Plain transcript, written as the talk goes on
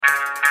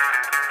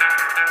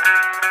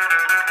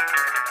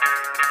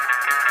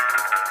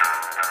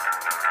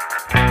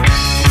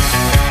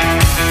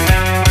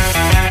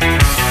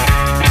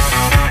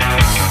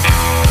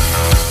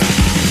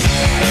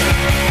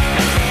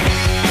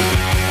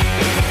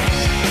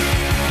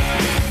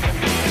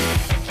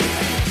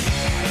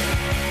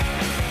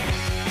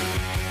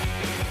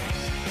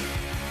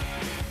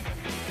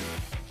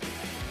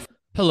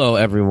Hello,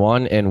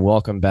 everyone, and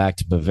welcome back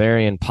to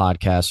Bavarian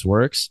Podcast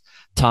Works.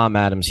 Tom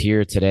Adams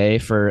here today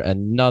for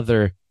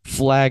another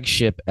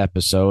flagship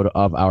episode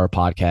of our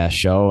podcast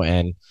show.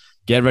 And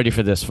get ready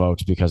for this,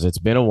 folks, because it's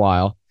been a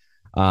while.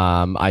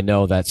 I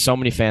know that so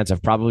many fans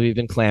have probably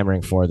been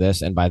clamoring for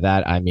this, and by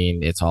that I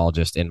mean it's all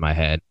just in my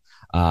head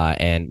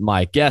and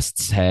my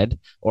guest's head,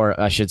 or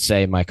I should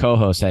say my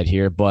co-host head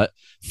here. But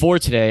for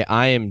today,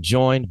 I am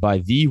joined by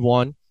the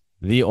one,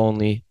 the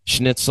only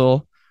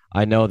Schnitzel.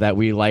 I know that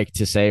we like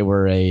to say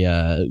we're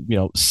a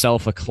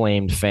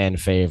self-acclaimed fan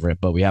favorite,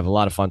 but we have a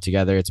lot of fun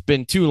together. It's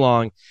been too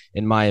long,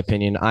 in my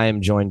opinion. I am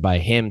joined by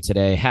him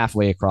today,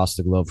 halfway across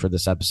the globe for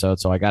this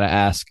episode. So I got to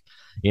ask,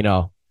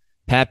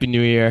 Happy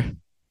New Year.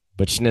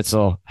 But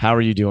Schnitzel, how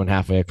are you doing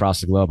halfway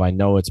across the globe? I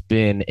know it's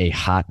been a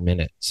hot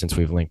minute since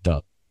we've linked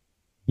up.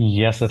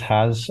 Yes, it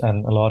has,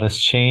 and a lot has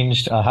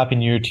changed. Happy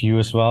New Year to you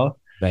as well.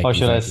 Thank Or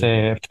you, should I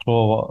thank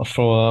you.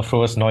 say,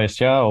 frohes neues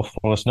Jahr or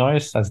frohes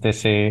neues, as they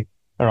say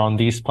around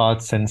these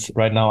parts, since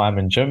right now I'm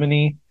in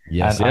Germany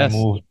Yes, and I yes.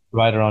 moved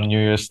right around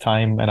New Year's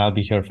time, and I'll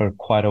be here for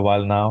quite a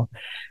while now.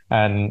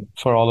 And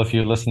for all of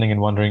you listening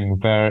and wondering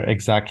where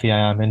exactly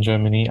I am in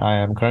Germany, I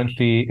am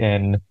currently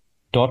in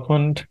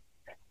Dortmund,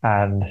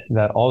 and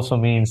that also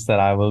means that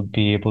I will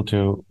be able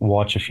to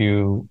watch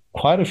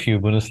quite a few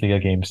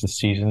Bundesliga games this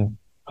season.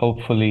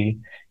 Hopefully,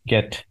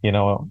 get,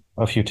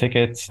 a few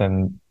tickets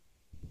and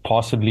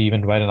possibly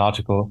even write an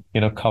article,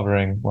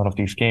 covering one of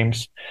these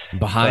games. So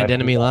Behind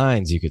enemy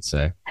lines, you could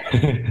say.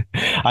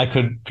 I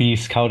could be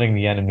scouting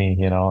the enemy,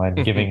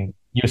 and giving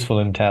useful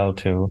intel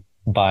to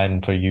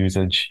Bayern for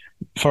usage.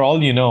 For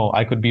all you know,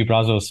 I could be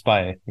Brazzo's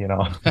spy.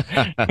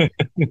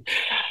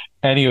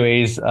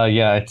 Anyways,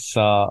 yeah, it's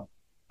a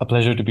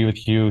pleasure to be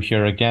with you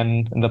here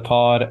again in the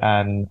pod,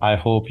 and I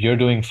hope you're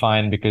doing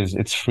fine because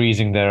it's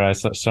freezing there, I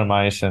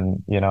surmise,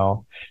 and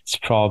it's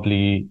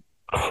probably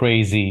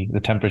crazy the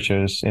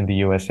temperatures in the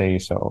USA.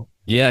 So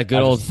Yeah, good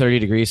I old just 30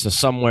 degrees. So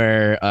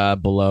somewhere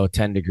below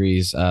 10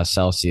 degrees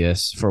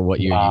Celsius for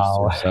what you're used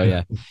wow, to. So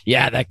yeah, that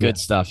yeah, good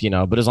stuff.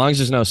 But as long as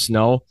there's no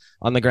snow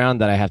on the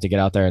ground that I have to get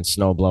out there and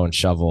snow blow and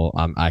shovel,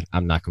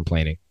 I'm not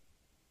complaining.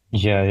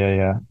 yeah, yeah,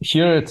 yeah.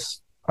 Here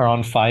it's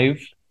around 5,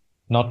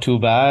 not too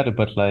bad,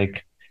 but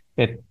like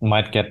it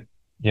might get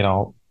you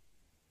know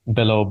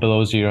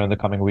below 0 in the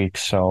coming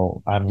weeks.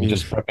 So I'm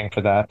just Oof. prepping for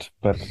that.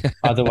 But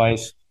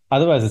otherwise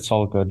it's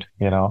all good.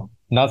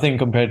 Nothing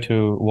compared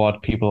to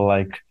what people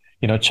like,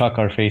 Chuck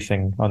are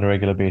facing on a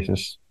regular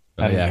basis,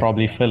 Oh and yeah,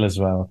 probably Phil as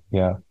well.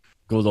 Yeah.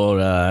 good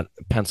old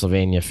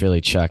Pennsylvania Philly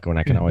Chuck when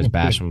I can always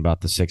bash him about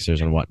the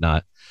Sixers and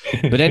whatnot.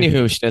 But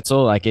anywho,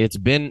 Schnitzel, like it's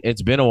been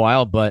a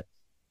while, but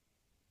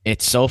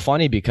it's so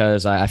funny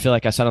because I feel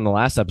like I said on the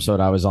last episode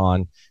I was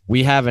on,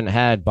 we haven't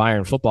had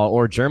Bayern football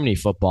or Germany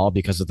football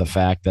because of the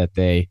fact that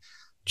they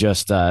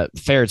just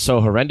fared so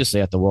horrendously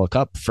at the World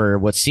Cup for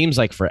what seems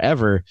like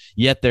forever,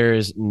 yet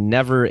there's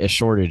never a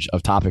shortage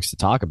of topics to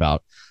talk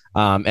about.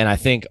 And I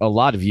think a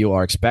lot of you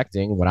are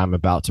expecting what I'm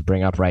about to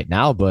bring up right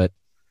now, but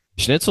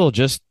Schnitzel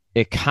just,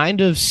 it kind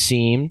of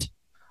seemed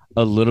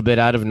a little bit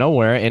out of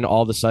nowhere, and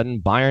all of a sudden,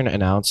 Bayern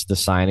announced the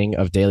signing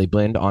of Daley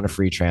Blind on a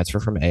free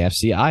transfer from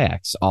AFC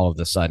Ajax. All of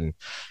a sudden,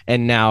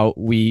 and now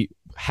we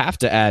have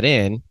to add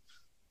in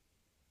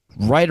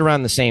right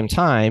around the same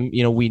time.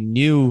 We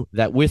knew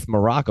that with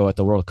Morocco at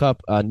the World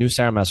Cup,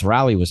 Nusayr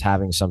Mazraoui was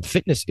having some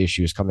fitness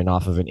issues coming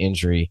off of an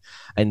injury,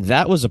 and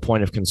that was a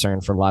point of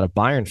concern for a lot of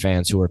Bayern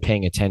fans who were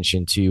paying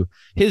attention to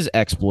his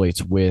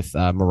exploits with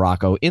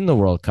Morocco in the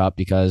World Cup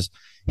because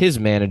his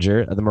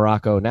manager, the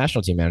Morocco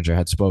national team manager,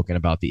 had spoken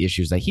about the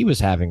issues that he was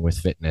having with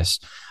fitness.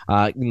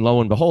 Lo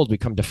and behold, we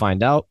come to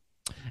find out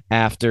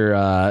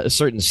after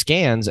certain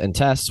scans and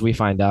tests, we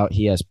find out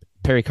he has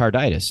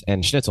pericarditis.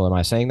 And Schnitzel, am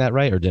I saying that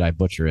right, or did I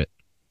butcher it?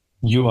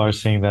 You are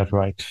saying that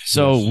right.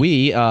 So Yes.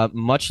 we,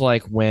 much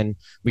like when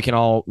we can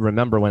all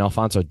remember when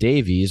Alphonso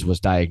Davies was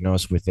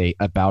diagnosed with a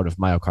bout of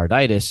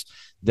myocarditis,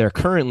 there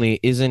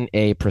currently isn't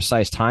a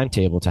precise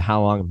timetable to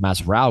how long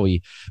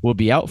Mazraoui will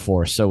be out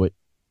for. So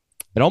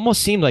it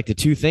almost seemed like the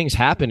two things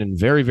happened in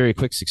very, very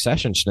quick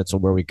succession, Schnitzel,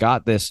 where we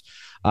got this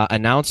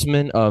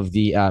announcement of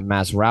the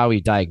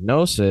Mazraoui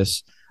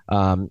diagnosis,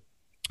 and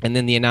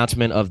then the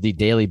announcement of the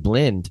Daley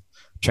Blind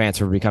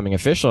transfer becoming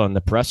official, and the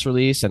press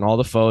release and all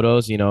the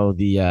photos,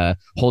 the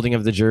holding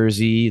of the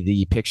jersey,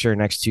 the picture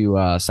next to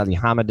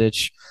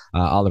Salihamidzic,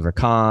 Oliver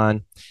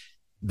Kahn.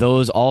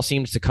 Those all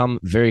seems to come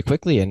very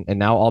quickly, and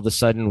now all of a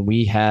sudden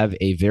we have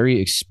a very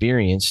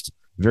experienced,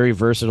 very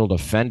versatile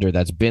defender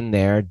that's been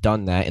there,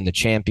 done that in the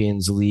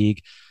Champions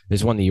League.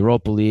 He's won the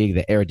Europa League,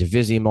 the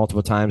Eredivisie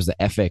multiple times,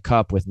 the FA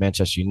Cup with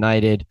Manchester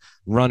United,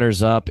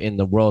 runners up in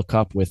the World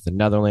Cup with the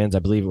Netherlands. I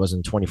believe it was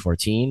in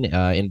 2014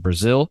 in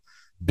Brazil.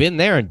 Been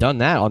there and done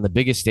that on the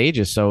biggest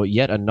stages. So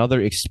yet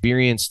another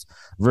experienced,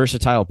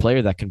 versatile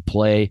player that can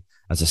play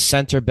as a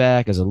center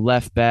back, as a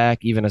left back,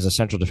 even as a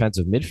central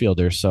defensive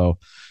midfielder. So,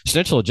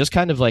 Schnitzel, just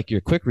kind of like your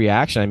quick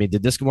reaction. I mean,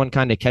 did this one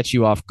kind of catch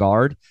you off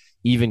guard,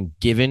 even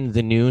given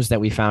the news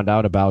that we found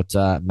out about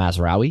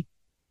Mazraoui?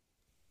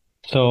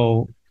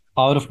 So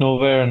out of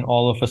nowhere and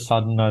all of a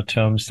sudden are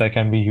terms that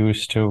can be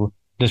used to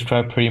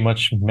describe pretty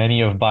much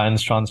many of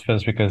Bayern's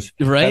transfers because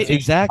Right? that's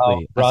usually how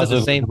Exactly. I said the Brazil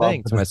goes same about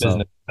thing with to his myself.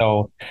 business.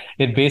 So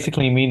it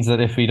basically means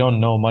that if we don't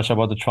know much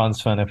about the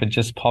transfer and if it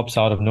just pops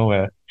out of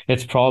nowhere,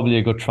 it's probably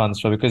a good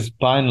transfer because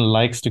Bayern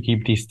likes to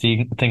keep these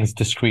things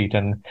discreet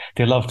and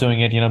they love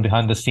doing it,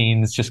 behind the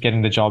scenes, just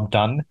getting the job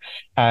done.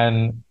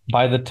 And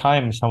by the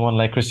time someone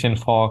like Christian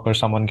Falk or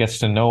someone gets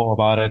to know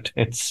about it,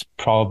 it's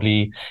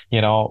probably,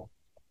 you know,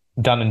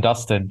 done and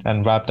dusted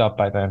and wrapped up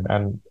by then,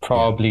 and Yeah.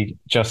 probably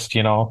just,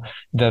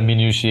 the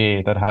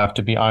minutiae that have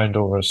to be ironed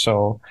over.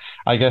 So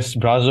I guess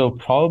Brazil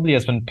probably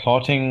has been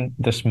plotting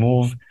this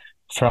move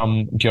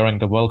from during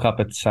the World Cup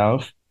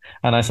itself.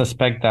 And I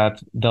suspect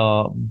that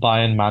the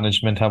Bayern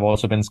management have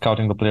also been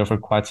scouting the player for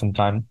quite some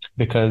time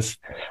because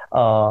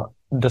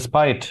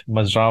despite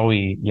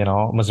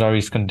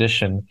Mazraoui's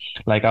condition,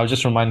 like I'll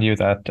just remind you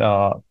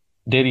that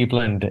Daley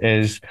Blind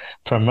is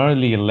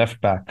primarily a left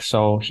back,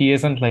 so he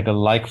isn't like a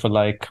like for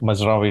like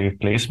Mazraoui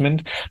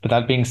replacement. But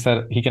that being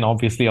said, he can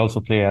obviously also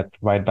play at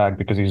right back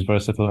because he's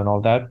versatile and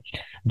all that.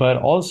 But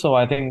also,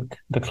 I think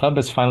the club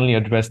has finally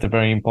addressed a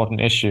very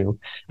important issue,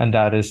 and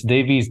that is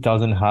Davies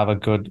doesn't have a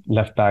good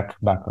left back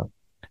backup.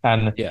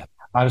 And Yeah.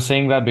 I'm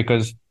saying that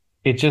because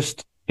it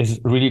just is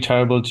really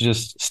terrible to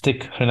just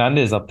stick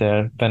Hernandez up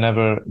there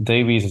whenever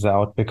Davies is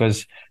out,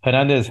 because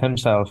Hernandez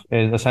himself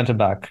is a centre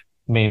back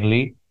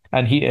mainly,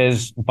 and he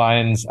is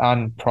Bayern's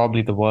and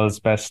probably the world's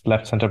best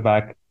left centre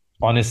back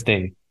on his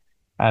day.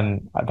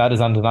 And that is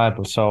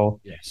undeniable. So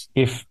Yes.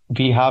 if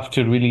we have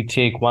to really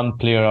take one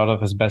player out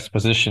of his best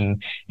position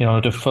in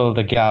order to fill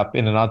the gap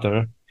in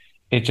another,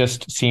 it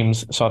just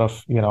seems sort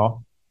of,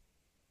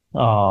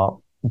 uh,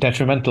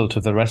 detrimental to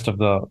the rest of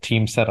the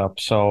team setup.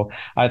 So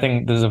I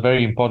think this is a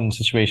very important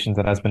situation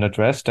that has been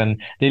addressed, and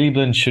Daley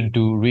Blind should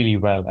do really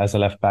well as a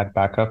left back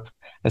backup,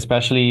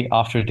 especially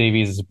after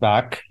Davies is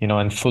back,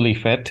 and fully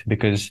fit,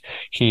 because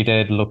he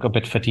did look a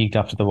bit fatigued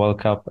after the World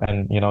Cup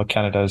and,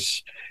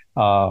 Canada's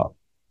uh,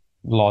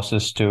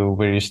 losses to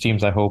various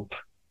teams. I hope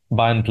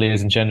Bayern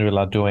players in general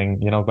are doing,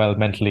 well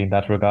mentally in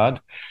that regard.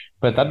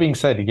 But that being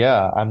said,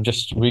 yeah, I'm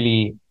just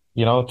really,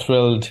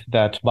 thrilled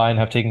that Bayern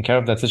have taken care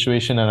of that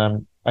situation,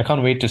 and I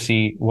can't wait to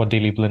see what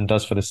Daley Blind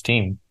does for this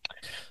team.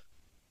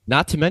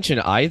 Not to mention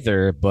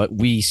either, but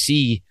we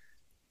see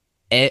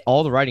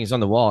all the writings on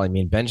the wall. I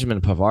mean,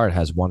 Benjamin Pavard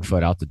has 1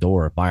 foot out the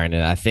door at Bayern,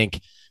 and I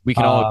think we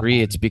can all Uh,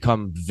 agree it's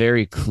become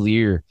very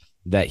clear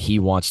that he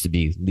wants to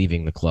be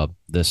leaving the club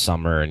this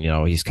summer. And,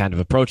 he's kind of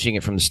approaching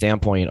it from the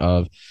standpoint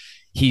of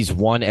he's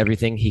won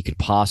everything he could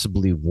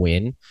possibly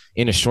win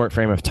in a short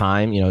frame of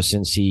time,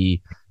 since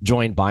he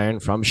joined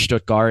Bayern from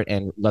Stuttgart.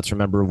 And let's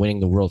remember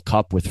winning the World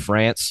Cup with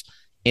France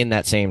in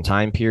that same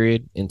time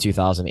period in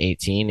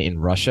 2018 in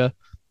Russia.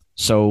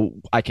 So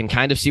I can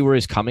kind of see where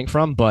he's coming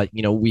from, but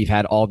we've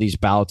had all these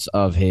bouts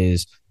of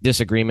his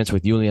disagreements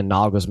with Julian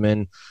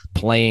Nagelsmann,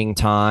 playing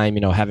time,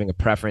 having a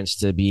preference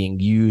to being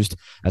used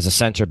as a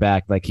center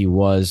back like he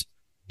was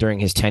during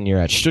his tenure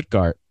at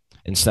Stuttgart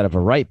instead of a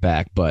right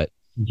back. But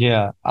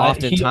yeah,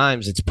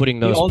 oftentimes it's putting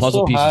he those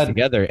puzzle also pieces had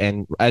together.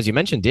 And as you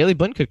mentioned, Daley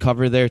Blind could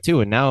cover there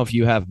too. And now if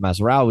you have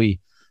Mazraoui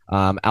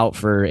out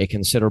for a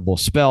considerable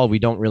spell, we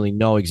don't really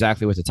know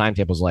exactly what the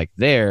timetable's like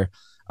there.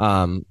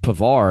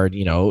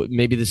 Pavard,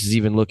 maybe this is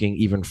even looking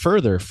even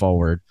further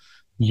forward,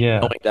 Yeah,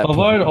 knowing that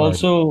Pavard Pavard,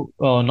 also,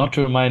 not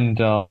to remind,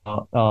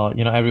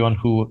 everyone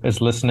who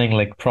is listening,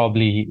 like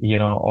probably,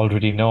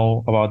 already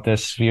know about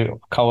this. We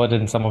covered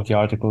in some of the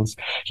articles.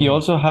 He Mhm.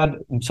 also had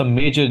some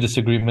major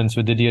disagreements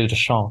with Didier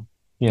Deschamps,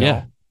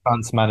 Yeah,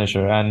 France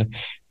manager, and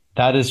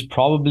that is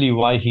probably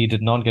why he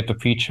did not get to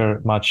feature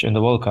much in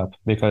the World Cup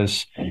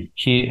because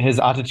his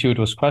attitude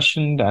was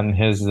questioned and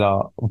his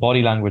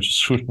body language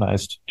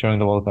scrutinized during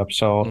the World Cup.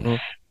 So. hmm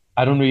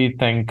I don't really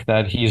think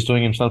that he's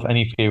doing himself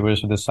any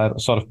favors with this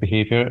sort of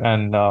behavior.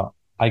 And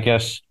I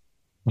guess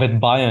with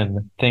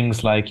Bayern,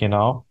 things like,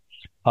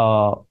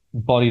 uh,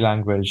 body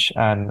language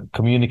and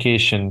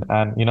communication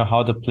and,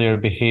 how the player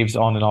behaves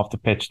on and off the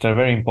pitch, they're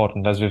very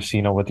important as we've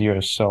seen over the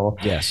years. So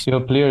yes, if a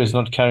player is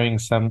not carrying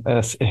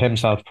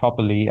himself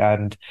properly,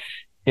 and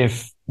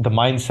if the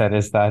mindset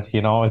is that,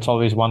 it's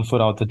always 1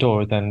 foot out the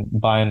door, then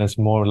Bayern is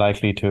more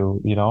likely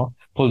to,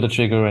 pull the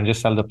trigger and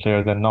just sell the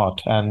player than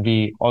not. And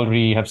we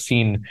already have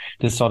seen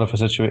this kind of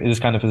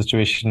a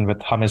situation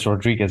with James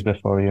Rodriguez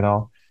before,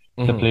 the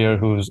hmm player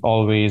who's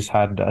always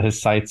had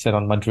his sights set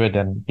on Madrid,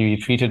 and he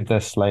treated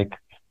this like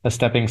a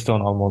stepping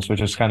stone almost,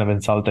 which was kind of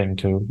insulting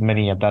to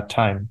many at that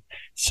time.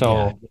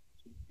 yeah, So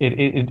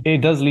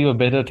it does leave a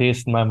bitter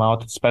taste in my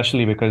mouth,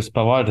 especially because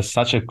Pavard is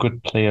such a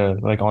good player.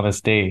 Like on his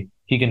day,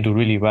 he can do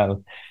really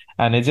well,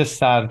 and it's just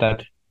sad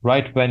that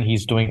right when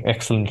he's doing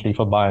excellently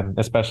for Bayern,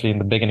 especially in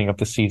the beginning of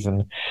the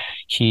season,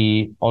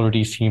 he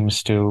already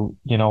seems to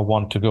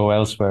want to go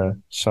elsewhere.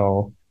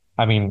 So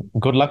I mean,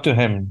 good luck to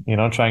him,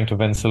 trying to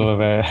win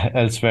silverware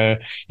elsewhere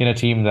in a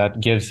team that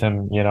gives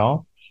him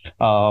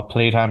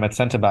playtime at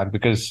centre back.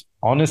 Because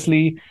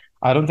honestly,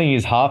 I don't think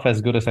he's half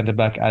as good a centre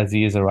back as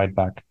he is a right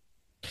back.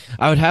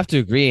 I would have to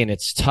agree. And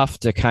it's tough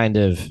to kind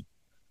of,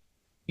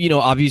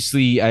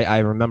 obviously I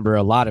remember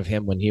a lot of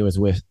him when he was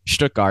with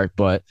Stuttgart,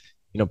 but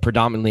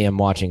predominantly am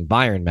watching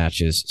Bayern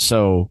matches.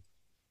 So,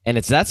 and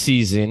it's that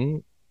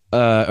season,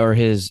 or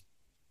his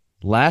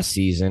last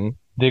season.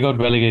 They got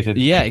relegated.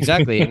 Yeah,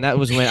 exactly. And that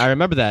was when I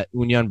remember that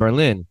Union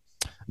Berlin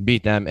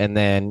beat them and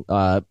then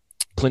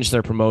clinched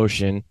their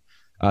promotion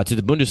to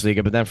the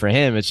Bundesliga. But then for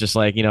him, it's just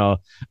like,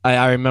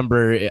 I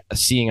remember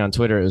seeing on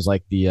Twitter, it was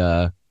like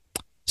the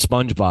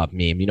SpongeBob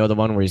meme, the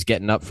one where he's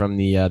getting up from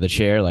the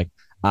chair, like,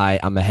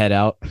 I'm a head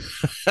out.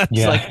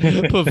 It's like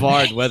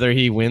Pavard, whether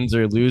he wins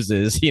or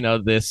loses,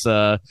 this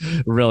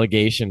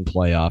relegation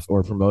playoff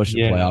or promotion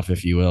playoff,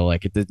 if you will.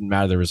 Like, it didn't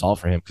matter the result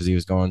for him because he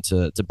was going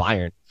to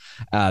Bayern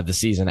the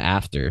season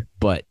after.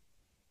 But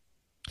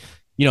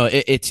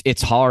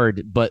it's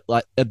hard, but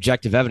like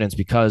objective evidence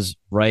because,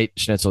 right,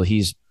 Schnitzel,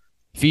 he's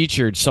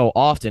featured so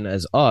often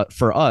as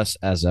for us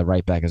as a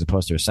right back as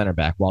opposed to a center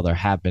back. While there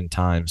have been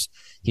times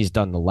he's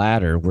done the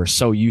latter, we're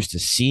so used to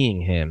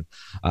seeing him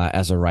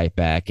as a right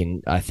back.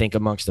 And I think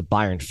amongst the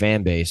Bayern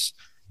fan base,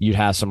 you'd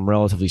have some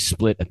relatively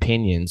split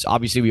opinions.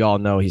 Obviously, we all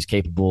know he's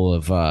capable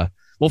of,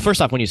 well,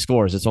 first off, when he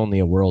scores, it's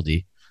only a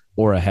worldie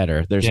or a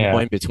header. There's no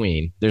in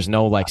between. There's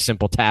no like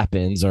simple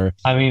tap-ins or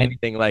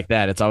anything like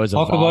that. It's always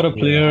talk about a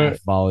player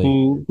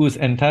whose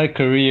entire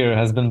career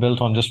has been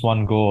built on just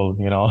one goal,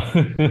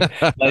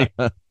 like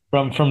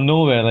from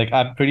nowhere. Like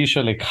I'm pretty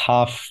sure like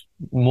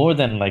more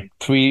than like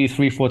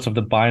three-fourths of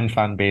the Bayern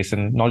fan base,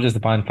 and not just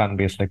the Bayern fan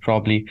base, like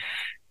probably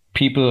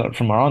people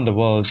from around the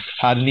world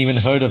hadn't even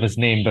heard of his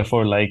name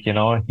before. Like,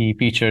 he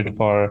featured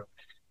for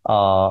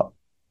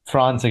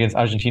France against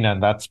Argentina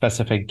in that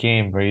specific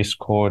game where he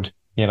scored,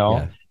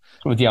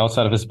 with the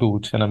outside of his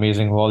boot, an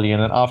amazing volley.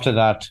 And then after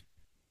that,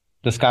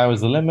 the sky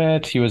was the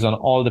limit. He was on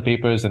all the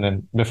papers. And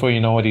then before you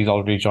know it, he's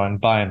already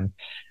joined Bayern.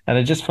 And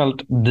it just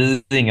felt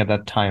dizzying at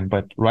that time.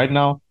 But right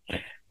now,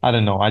 I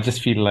don't know. I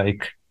just feel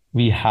like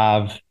we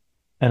have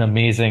an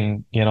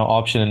amazing,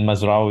 option in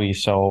Mazraoui.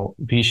 So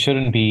we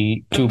shouldn't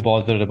be too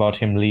bothered about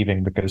him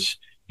leaving because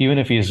even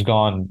if he's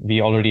gone,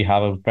 we already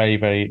have a very,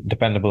 very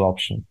dependable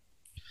option.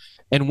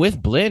 And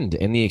with Blind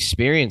and the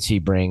experience he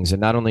brings,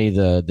 and not only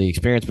the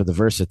experience, but the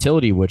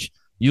versatility, which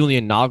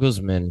Julian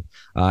Nagelsmann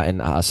and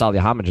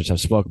Salihamidzic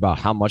have spoke about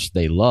how much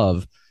they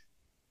love,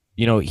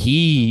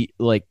 he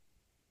like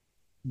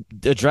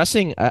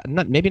addressing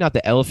maybe not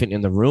the elephant in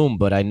the room,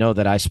 but I know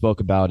that I spoke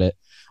about it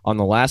on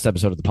the last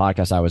episode of the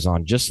podcast I was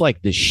on, just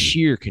like the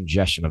sheer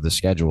congestion of the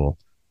schedule.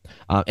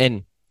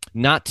 And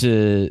not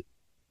to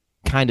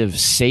kind of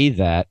say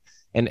that,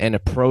 and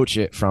approach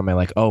it from a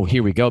like, oh,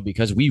 here we go,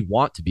 because we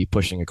want to be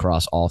pushing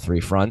across all three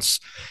fronts.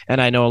 And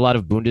I know a lot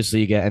of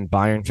Bundesliga and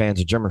Bayern fans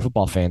and German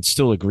football fans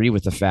still agree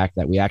with the fact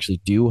that we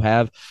actually do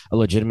have a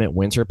legitimate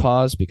winter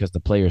pause because the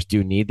players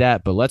do need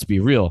that. But let's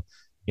be real,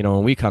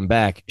 when we come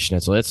back,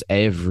 Schnitzel, it's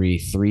every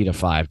 3 to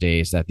 5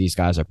 days that these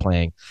guys are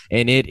playing.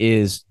 And it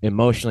is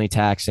emotionally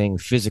taxing,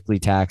 physically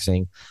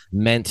taxing,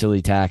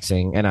 mentally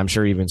taxing, and I'm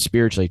sure even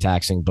spiritually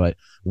taxing. But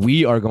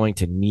we are going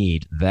to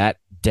need that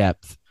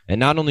depth. And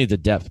not only the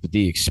depth, but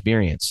the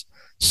experience.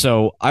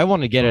 So I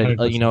want to get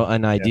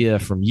an idea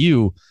from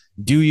you.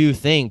 Do you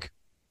think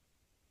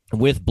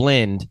with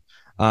Blind,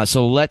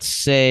 so let's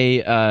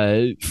say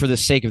for the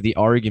sake of the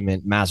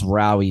argument,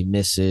 Mazraoui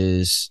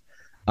misses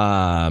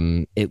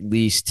at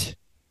least,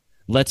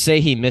 let's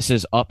say he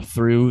misses up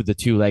through the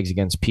 2 legs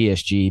against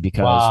PSG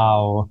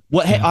because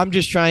Hey, I'm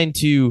just trying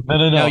to.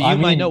 No. Now you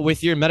might know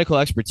with your medical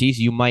expertise,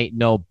 you might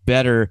know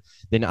better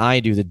than I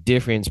do the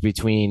difference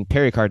between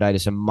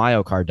pericarditis and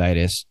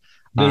myocarditis.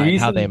 The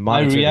reason I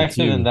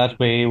reacted in that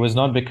way was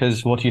not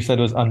because what you said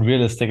was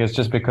unrealistic. It's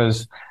just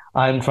because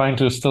I'm trying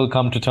to still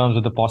come to terms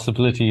with the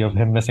possibility of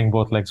him missing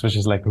both legs, which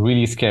is like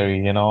really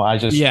scary.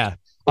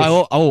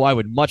 I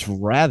would much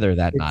rather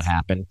that not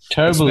happen,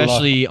 terrible,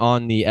 especially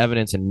on the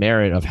evidence and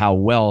merit of how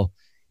well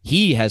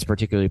he has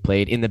particularly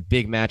played in the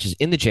big matches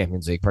in the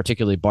Champions League,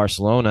 particularly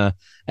Barcelona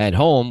at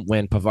home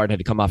when Pavard had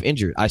to come off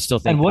injured. I still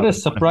think and what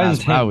has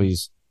surprised him,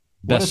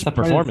 best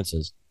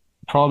performances.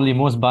 Probably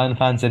most Bayern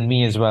fans and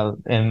me as well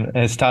in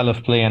his style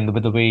of play and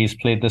with the way he's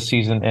played this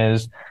season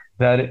is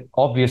that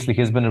obviously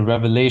he's been a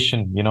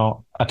revelation,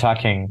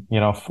 attacking,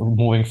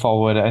 moving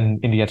forward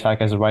and in the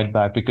attack as a right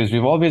back, because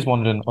we've always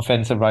wanted an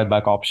offensive right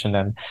back option.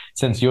 And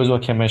since Joshua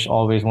Kimmich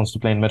always wants to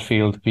play in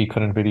midfield, we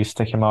couldn't really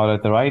stick him out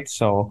at the right.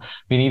 So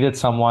we needed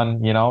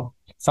someone,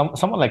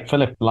 someone like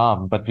Philipp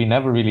Lahm, but we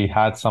never really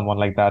had someone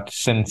like that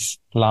since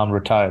Lahm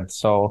retired.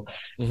 So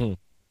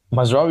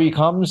Mazraoui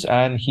comes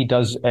and he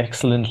does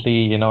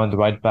excellently, in the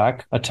right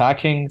back,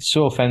 attacking,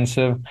 so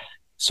offensive,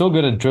 so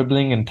good at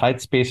dribbling in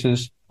tight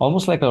spaces,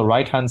 almost like a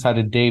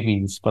right-hand-sided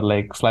Davies, but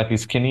like slightly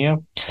skinnier.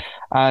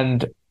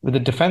 And with the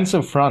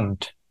defensive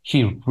front,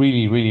 he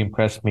really, really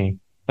impressed me.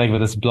 Like with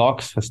his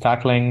blocks, his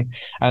tackling,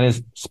 and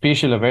his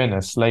spatial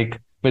awareness.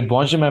 Like with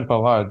Benjamin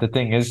Pavard, the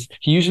thing is,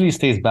 he usually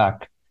stays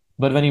back.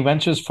 But when he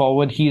ventures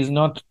forward, he is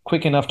not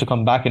quick enough to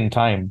come back in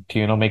time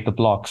to, make the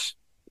blocks.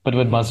 But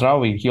with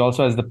Mazraoui, he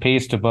also has the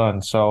pace to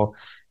burn. So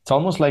it's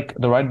almost like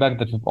the right back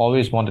that we've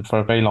always wanted for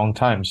a very long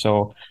time.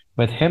 So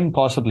with him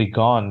possibly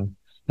gone,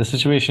 the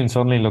situation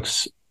suddenly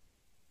looks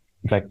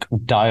like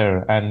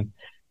dire. And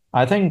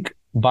I think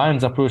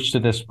Bayern's approach to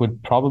this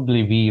would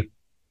probably be,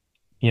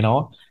 you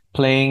know,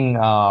 playing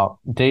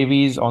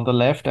Davies on the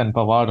left and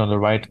Pavard on the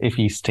right if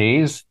he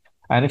stays.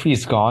 And if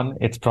he's gone,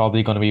 it's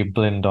probably going to be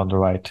Blind on the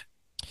right.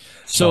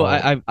 So So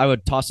I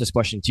would toss this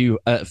question to you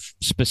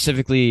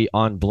specifically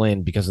on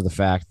Blind because of the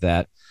fact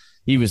that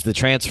he was the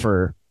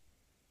transfer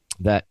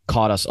that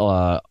caught us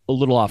a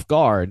little off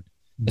guard,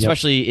 yep,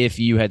 especially if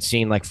you had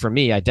seen, like for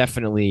me, I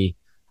definitely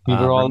we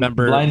were all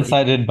remember.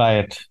 blindsided by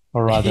it,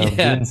 or rather, Yeah. And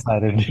then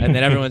blindsided.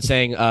 everyone's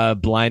saying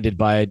blinded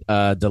by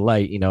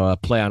Delight, a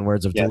play on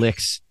words of Yes.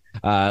 Delict's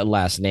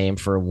last name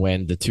for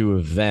when the two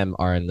of them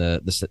are in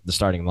the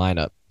starting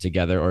lineup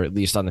together, or at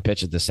least on the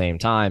pitch at the same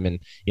time, and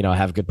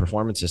have good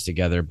performances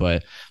together.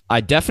 But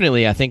I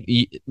think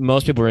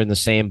most people are in the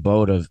same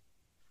boat of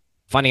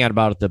finding out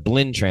about the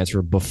Blind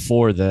transfer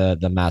before the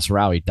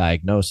Masraoui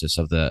diagnosis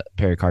of the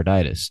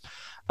pericarditis.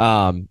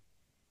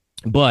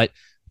 But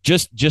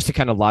just to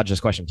kind of lodge this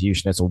question to you,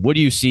 Schnitzel, what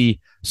do you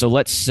see? So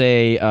let's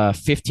say a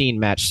 15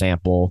 match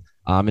sample,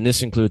 and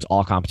this includes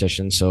all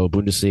competitions, so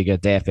Bundesliga,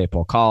 DFB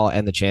Pokal,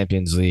 and the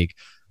Champions League.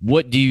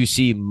 What do you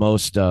see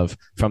most of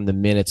from the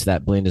minutes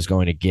that Blind is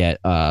going to get?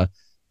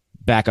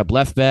 Backup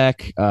left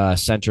back,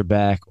 center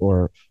back,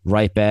 or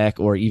right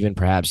back, or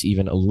perhaps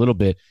even a little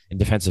bit in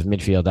defensive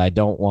midfield. I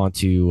don't want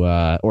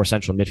to, or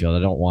central midfield.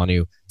 I don't want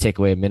to take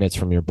away minutes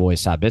from your boy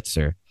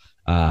Sabitzer.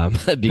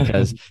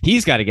 Because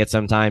he's got to get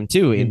some time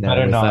too in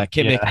there with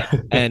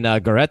Kimmich and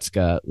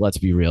Goretzka. Let's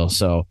be real.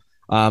 So,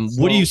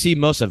 what do you see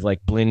most of,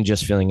 like Blind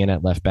just filling in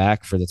at left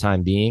back for the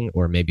time being,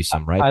 or maybe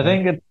some right? I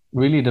think it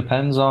really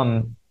depends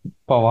on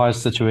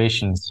Pavard's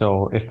situation.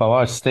 So if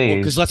Pavard stays,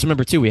 because let's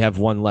remember too, we have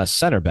one less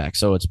center back,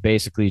 so it's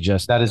basically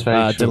just that is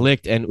very true.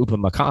 Delict and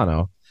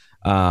Upamecano,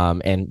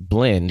 and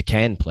Blind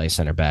can play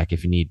center back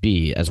if need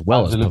be, as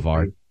well as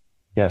Pavard.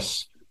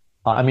 Yes.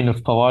 I mean,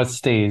 if Pavard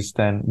stays,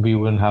 then we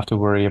wouldn't have to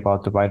worry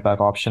about the right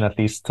back option, at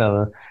least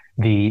till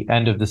the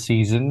end of the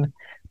season.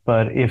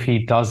 But if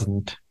he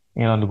doesn't,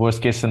 in the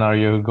worst case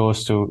scenario, he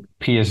goes to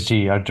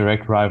PSG, our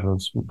direct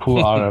rivals, who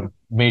are a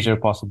major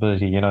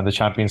possibility, the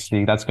Champions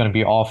League. That's going to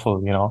be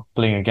awful,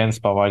 playing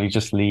against Pavard. He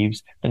just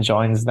leaves and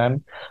joins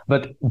them.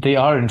 But they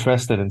are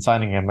interested in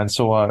signing him, and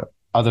so are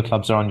other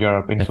clubs around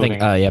Europe, including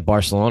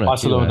Barcelona.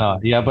 Barcelona,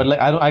 too, yeah, but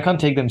I can't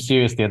take them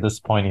seriously at this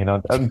point.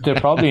 They're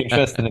probably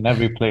interested in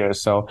every player,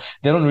 so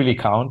they don't really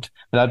count.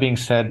 That being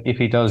said, if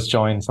he does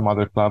join some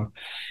other club,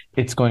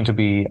 it's going to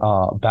be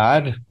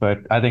bad. But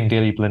I think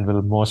Daley Blind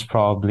will most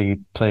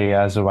probably play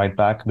as a right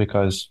back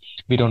because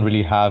we don't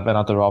really have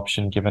another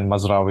option given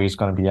Mazraoui is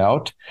going to be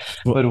out.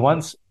 But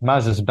once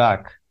Maz is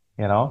back,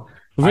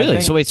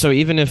 really. So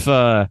even if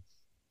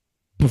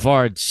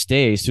Pavard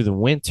stays through the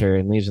winter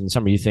and leaves in the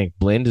summer, you think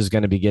Blind is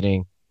going to be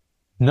getting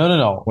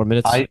no more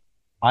minutes?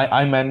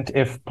 I meant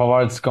if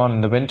Pavard's gone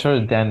in the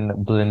winter, then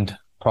Blind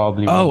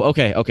probably will.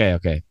 Okay.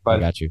 I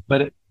got you.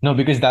 But no,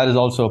 because that is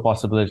also a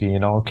possibility.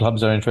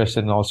 Clubs are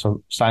interested in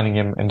also signing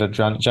him in the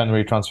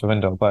January transfer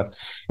window. But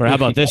or how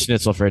about this,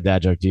 Schnitzel, for a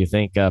dad joke? Do you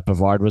think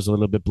Pavard was a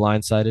little bit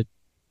blindsided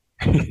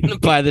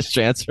by this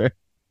transfer?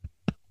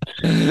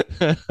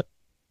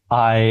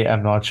 I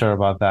am not sure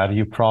about that.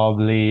 You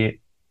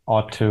probably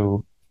ought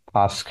to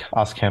ask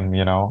him,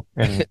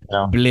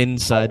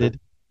 blindsided.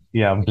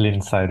 Yeah,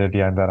 blindsided,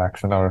 in that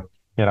accent. Or,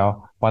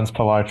 once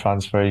Pavard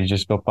transfer, you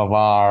just go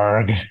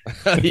Pavard.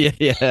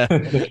 yeah.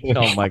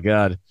 Oh my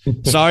God.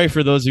 Sorry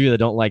for those of you that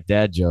don't like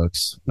dad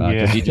jokes.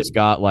 Because you just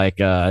got like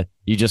a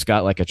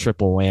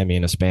triple whammy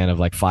in a span of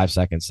like 5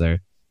 seconds there.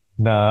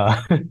 No.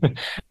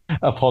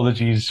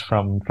 Apologies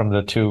from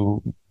the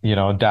two,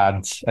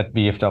 dads at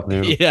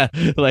BFW. Yeah,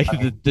 like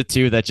the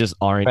two that just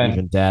aren't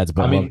even dads,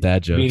 but love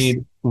dad jokes.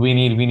 We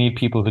need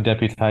people who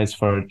deputize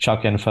for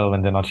Chuck and Phil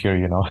when they're not here,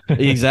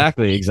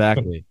 Exactly.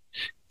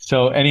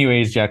 So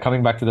anyways,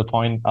 coming back to the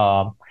point,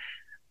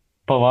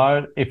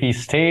 Pavard, if he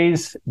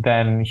stays,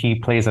 then he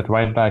plays at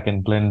right back,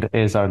 and Blind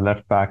is our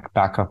left back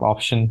backup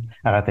option,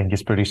 and I think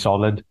he's pretty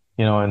solid,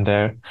 in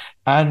there.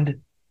 And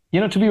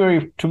to be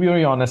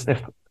very honest,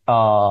 if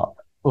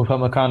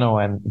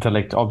Upamecano and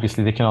Delict,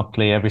 obviously they cannot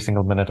play every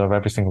single minute of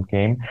every single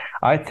game,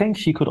 I think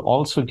he could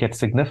also get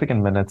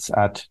significant minutes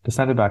at the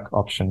centre back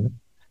option,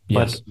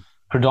 but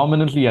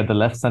predominantly at the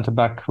left centre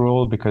back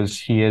role because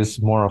he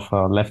is more of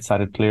a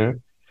left-sided player.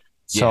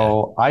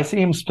 So I see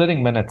him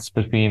splitting minutes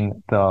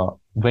between the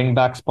wing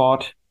back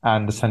spot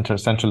and the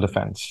central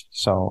defense.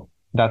 So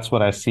that's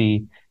what I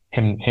see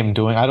him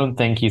doing. I don't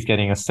think he's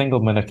getting a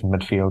single minute in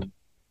midfield.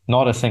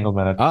 Not a single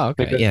minute. Oh,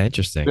 okay. Yeah,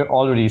 interesting. We're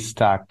already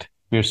stacked.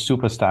 We're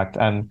super stacked.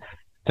 And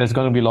there's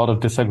going to be a lot of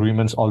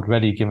disagreements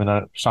already given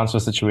our transfer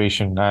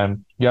situation.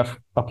 And you have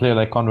a player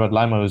like Konrad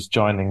Laimer who's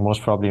joining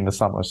most probably in the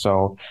summer.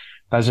 So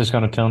that's just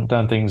going to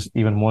turn things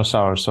even more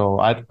sour. So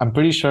I'm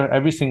pretty sure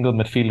every single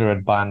midfielder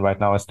at Bayern right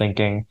now is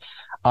thinking,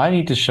 I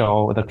need to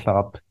show the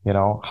club,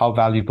 how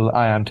valuable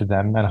I am to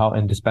them and how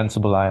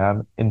indispensable I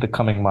am in the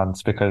coming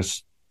months,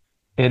 because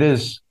it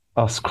is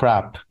a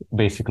scrap,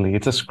 basically.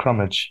 It's a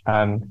scrummage.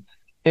 And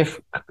if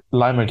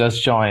Laimer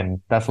does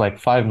join, that's like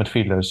 5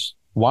 midfielders.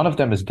 One of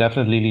them is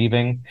definitely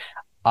leaving.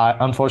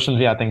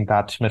 Unfortunately, I think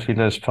that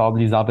midfielder is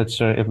probably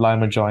Sabitzer if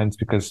Leimer joins,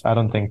 because I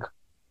don't think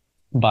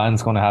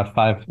Bayern's going to have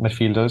five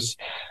midfielders.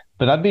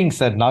 But that being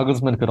said,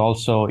 Nagelsmann could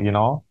also,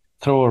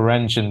 throw a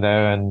wrench in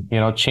there and,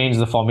 change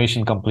the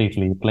formation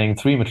completely, playing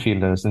three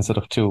midfielders instead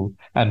of two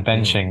and Mhm.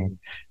 benching,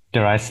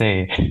 dare I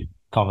say,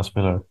 Thomas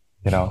Müller,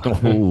 you know.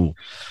 Ooh.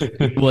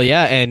 Well,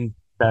 yeah, and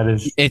That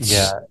is, it's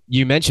yeah,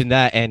 you mentioned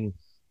that, and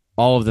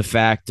all of the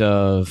fact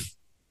of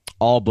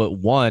all but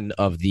one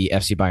of the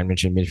FC Bayern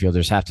München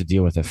midfielders have to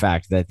deal with the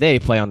fact that they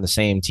play on the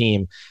same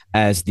team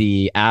as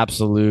the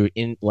absolute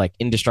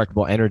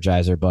indestructible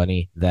energizer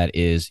bunny that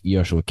is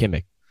Joshua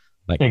Kimmich.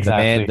 Like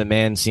exactly. the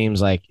man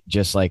seems like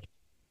just like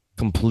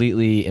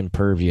completely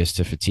impervious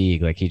to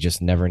fatigue. Like he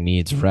just never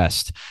needs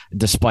rest,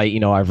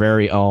 despite our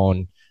very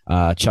own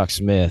Chuck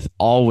Smith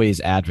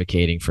always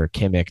advocating for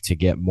Kimmich to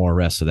get more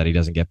rest so that he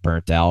doesn't get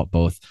burnt out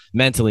both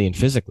mentally and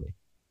physically.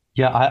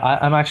 Yeah,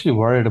 I'm actually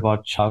worried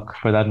about Chuck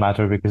for that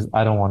matter because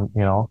I don't want,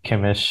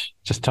 Kimmich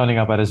just turning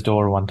up at his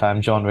door one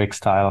time, John Wick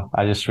style.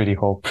 I just really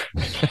hope,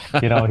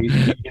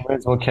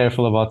 he's more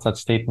careful about such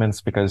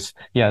statements because,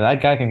 yeah,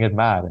 that guy can get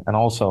mad. And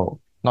also,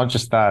 not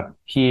just that,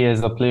 he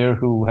is a player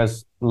who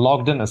has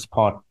logged in a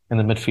spot in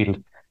the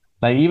midfield.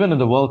 Like, even in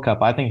the World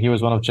Cup, I think he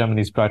was one of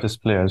Germany's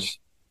brightest players.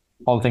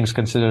 All things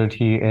considered,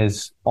 he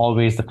is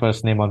always the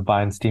first name on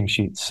Bayern's team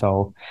sheets.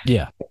 So,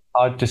 Yeah.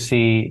 hard to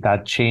see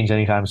that change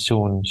anytime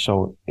soon.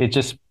 So it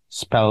just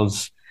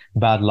spells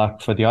bad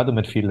luck for the other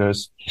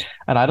midfielders.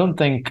 And I don't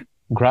think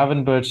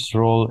Gravenberch's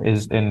role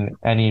is in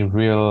any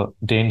real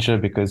danger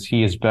because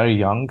he is very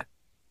young,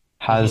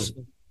 has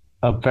Mm-hmm.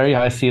 a very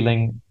high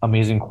ceiling,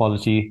 amazing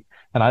quality.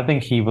 And I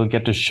think he will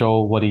get to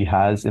show what he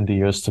has in the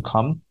years to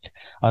come.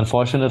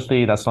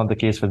 Unfortunately, that's not the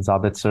case with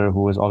Zabitzer,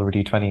 who is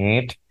already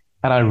 28.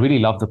 And I really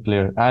love the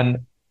player. And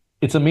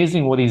it's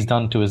amazing what he's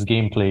done to his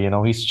gameplay.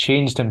 He's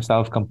changed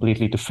himself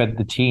completely to fit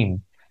the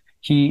team.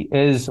 He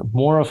is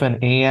more of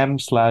an AM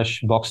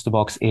slash box to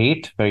box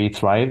eight, where he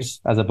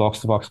thrives as a box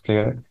to box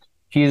player.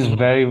 He is Mm-hmm.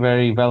 very,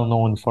 very well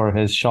known for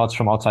his shots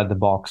from outside the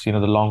box, the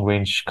long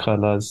range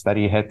curlers that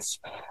he hits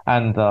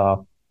and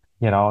the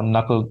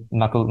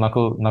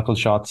knuckle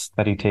shots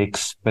that he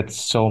takes with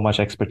so much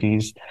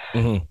expertise.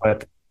 Mm-hmm.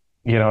 But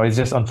it's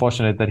just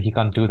unfortunate that he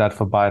can't do that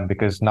for Bayern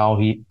because now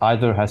he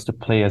either has to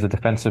play as a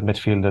defensive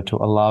midfielder to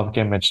allow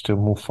Kimmich to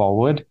move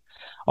forward,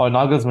 or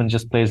Nagelsmann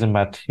just plays him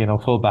at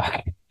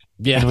fullback.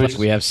 Yeah, In like which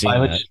we have by seen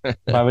that. which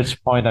by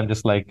which point I'm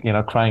just like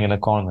crying in a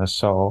corner.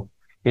 So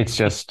it's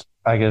just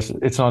I guess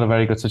it's not a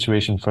very good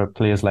situation for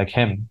players like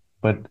him.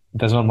 But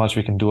there's not much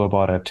we can do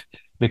about it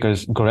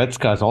because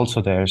Goretzka is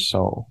also there.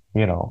 So I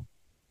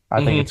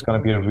think Mm-hmm. it's going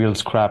to be a real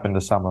scrap in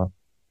the summer.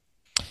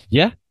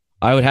 Yeah,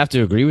 I would have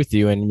to agree with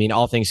you. And I mean,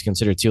 all things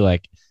considered, too,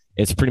 like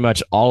it's pretty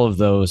much all of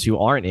those who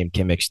aren't named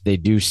Kimmich, they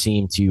do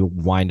seem to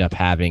wind up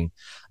having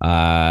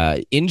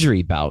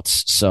injury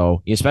bouts.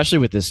 So, especially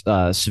with this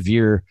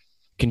severe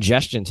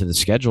congestion to the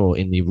schedule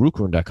in the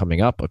Rückrunde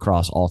coming up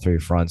across all three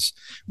fronts,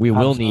 we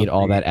will need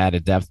all Absolutely. that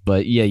added depth.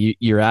 But yeah,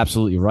 you're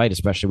absolutely right,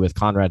 especially with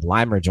Konrad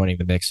Leimer joining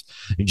the mix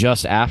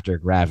just after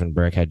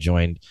Gravenberg had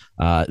joined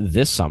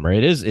this summer.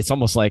 It's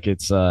almost like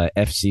it's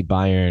FC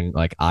Bayern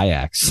like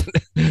Ajax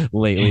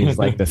lately. It's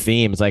like the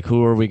theme. It's like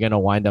who are we going to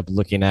wind up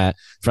looking at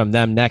from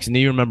them next? And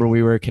you remember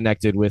we were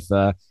connected with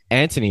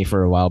Anthony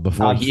for a while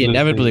before he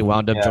inevitably Absolutely.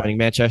 wound up Yeah. joining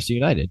Manchester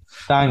United.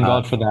 Thank Uh,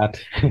 God for that.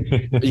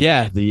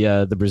 yeah,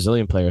 the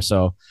Brazilian player.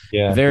 So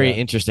Yeah, very yeah.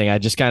 interesting. I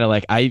just kind of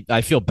like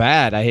I feel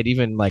bad. I had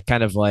even like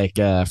kind of like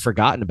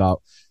forgotten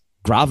about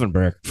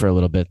Gravenberg for a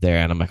little bit there,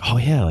 and I'm like, oh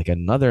yeah, like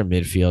another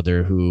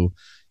midfielder who,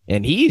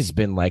 and he's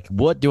been like,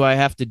 what do I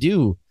have to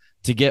do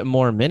to get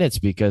more minutes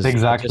because I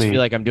just feel Exactly.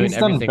 like I'm doing He's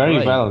done everything very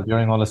right. well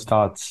during all his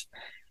starts.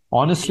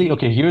 Honestly,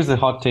 okay, here's a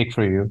hot take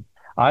for you.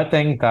 I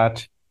think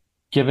that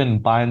given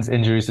Bayern's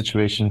injury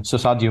situation, so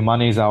Sadio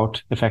Mane is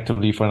out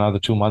effectively for another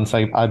 2 months,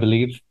 I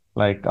believe.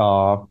 Like,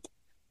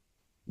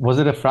 was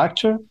it a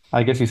fracture?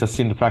 I guess he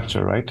sustained a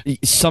fracture, right?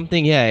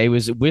 Something, yeah, it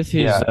was with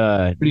his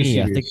Yeah, pretty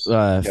knee, I think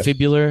serious.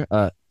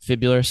 Yes.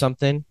 fibular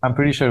something. I'm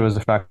pretty sure it was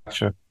a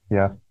fracture.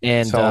 Yeah.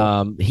 And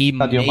So he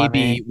Sadio maybe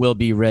Mane, will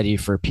be ready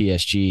for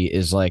PSG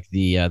is like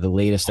the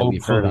latest that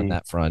we've heard on hopefully,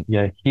 that front.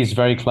 yeah, he's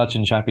very clutch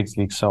in Champions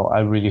League, so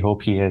I really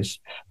hope he is.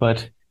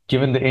 But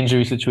given the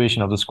injury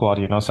situation of the squad,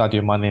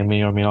 Sadio Mane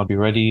may or may not be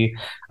ready.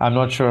 I'm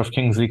not sure if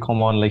Kingsley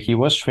Coman, like he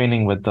was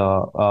training with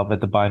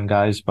the Bayern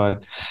guys,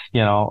 but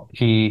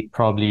he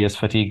probably is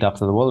fatigued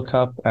after the World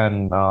Cup,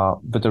 and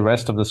with the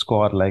rest of the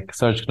squad, like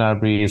Serge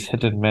Gnabry is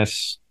hit and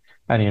miss.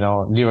 And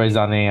Leroy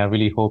Sané, I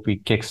really hope he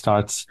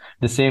kickstarts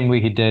the same way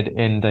he did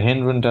in the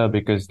Hinrunde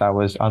because that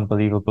was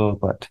unbelievable.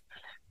 But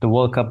the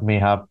World Cup may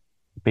have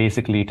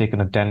basically taken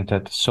a dent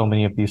at so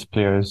many of these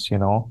players,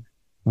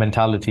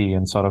 mentality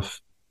and sort of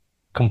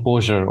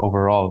composure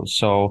overall.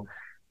 So,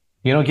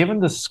 given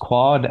the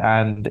squad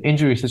and the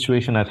injury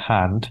situation at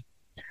hand,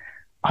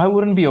 I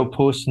wouldn't be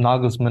opposed to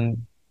Nagelsmann,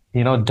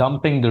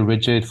 dumping the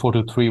rigid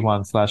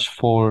 4-2-3-1 slash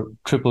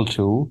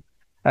 4-2-2-2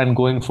 and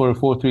going for a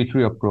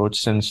 4-3-3 approach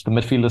since the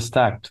midfield is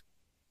stacked.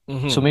 So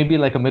Mm-hmm. maybe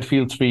like a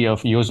midfield three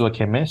of Joshua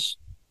Kimmich,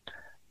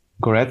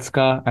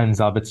 Goretzka and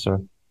Sabitzer.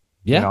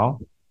 You Yeah. know,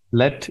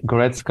 let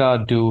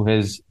Goretzka do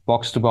his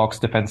box-to-box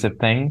defensive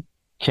thing,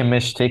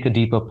 Kimmich take a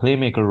deeper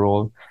playmaker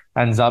role,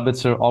 and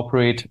Sabitzer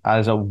operate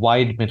as a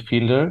wide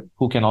midfielder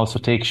who can also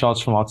take shots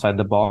from outside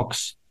the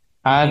box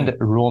Mhm. and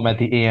roam at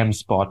the AM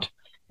spot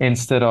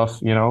instead of,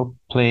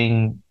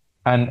 playing.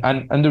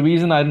 And the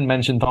reason I didn't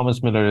mention Thomas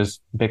Müller is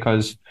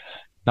because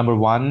number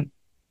one,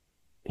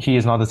 he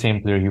is not the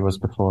same player he was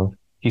before.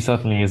 He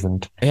certainly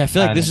isn't. Yeah, I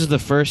feel like this And is the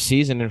first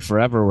season in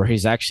forever where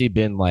he's actually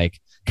been like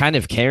kind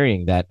of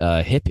carrying that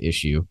hip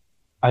issue.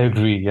 I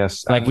agree,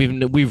 yes. Like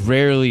And we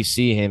rarely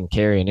see him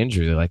carry an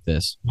injury like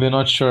this. we're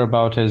not sure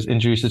about his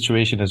injury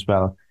situation as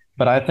well.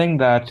 But I think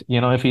that,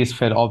 if he's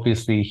fit,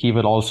 obviously he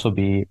will also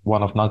be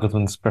one of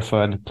Nagelsmann's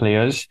preferred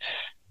players.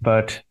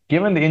 But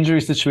given the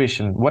injury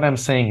situation, what I'm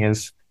saying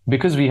is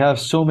because we have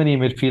so many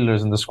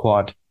midfielders in the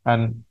squad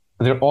and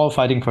they're all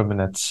fighting for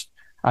minutes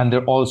and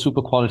they're all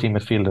super quality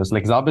midfielders.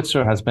 Like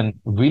Zabitzer has been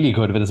really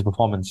good with his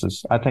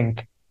performances. I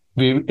think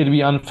it'd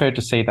be unfair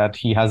to say that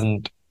he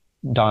hasn't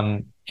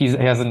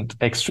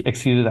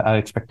exceeded our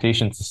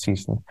expectations this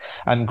season.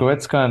 And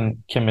Goretzka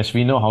and Kimmich,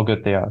 we know how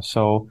good they are.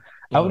 So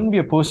I Mm. wouldn't be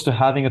opposed to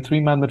having a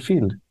three-man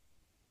midfield.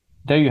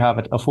 There you have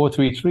it, a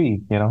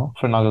 4-3-3,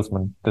 for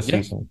Nagelsmann this Yeah.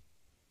 season.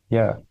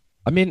 Yeah.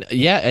 I mean,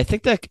 yeah, I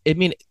think that I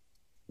mean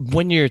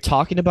when you're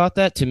talking about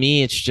that, to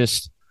me it's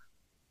just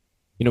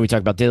we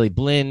talk about Daily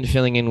Blind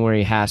filling in where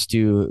he has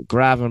to,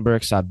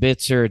 Gravenberg,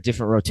 Sabitzer,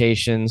 different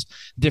rotations,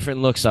 different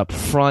looks up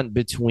front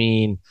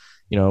between,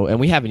 and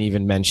we haven't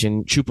even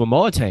mentioned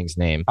Choupo-Moting's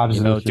name. Do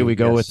Absolutely. we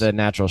go with Yes. the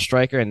natural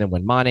striker? And then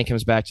when Mane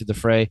comes back to the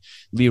fray,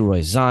 Leroy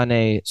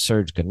Sané,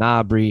 Serge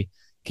Gnabry,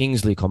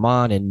 Kingsley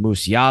Coman, and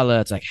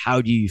Musiala, it's like,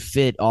 how do you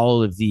fit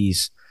all of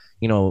these,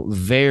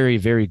 very,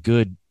 very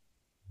good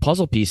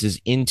puzzle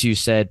pieces into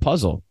said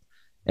puzzle?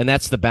 And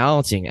that's the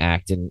balancing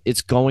act. And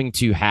it's going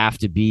to have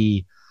to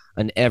be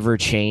an ever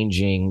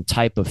changing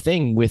type of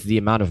thing with the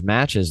amount of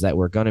matches that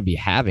we're going to be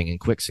having in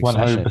quick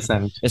succession,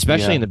 100%.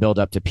 especially Yeah. in the build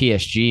up to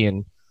PSG.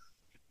 And,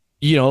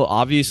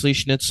 obviously,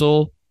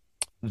 Schnitzel,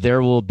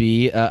 there will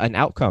be an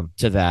outcome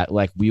to that.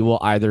 Like we will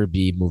either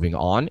be moving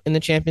on in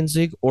the Champions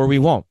League or we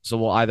won't. So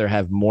we'll either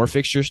have more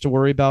fixtures to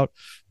worry about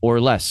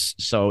or less.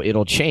 So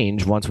it'll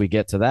change once we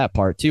get to that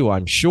part too,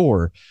 I'm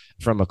sure,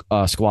 from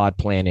a squad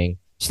planning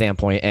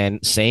standpoint.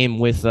 And same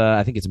with,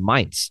 I think it's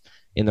Mainz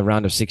in the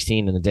round of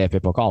 16 in the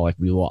DFB Pokal. Like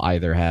we will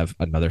either have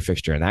another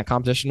fixture in that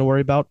competition to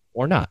worry about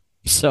or not.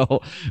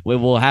 So we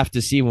will have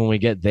to see when we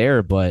get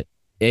there. But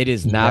it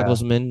is Yeah.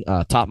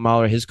 Nagelsmann, Top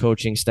Mahler, his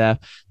coaching staff.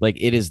 Like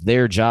it is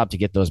their job to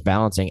get those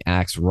balancing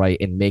acts right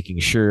and making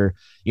sure,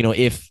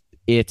 if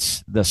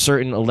it's the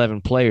certain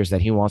 11 players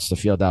that he wants to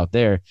field out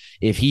there,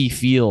 if he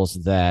feels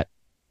that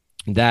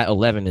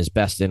 11 is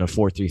best in a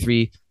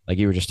 4-3-3, like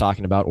you were just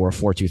talking about, or a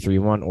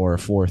 4-2-3-1 or a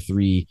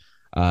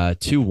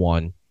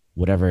 4-3-2-1,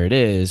 whatever it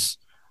is,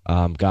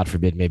 God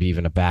forbid, maybe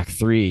even a back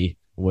three,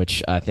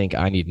 which I think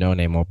I Need No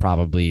Name will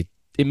probably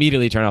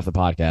immediately turn off the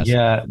podcast.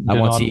 Yeah. Do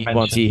Once not he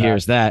mention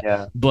hears that.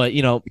 Yeah. But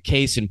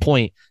case in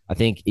point, I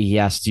think he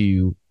has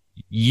to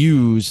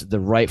use the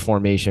right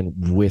formation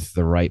with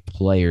the right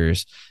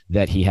players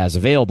that he has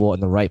available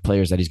and the right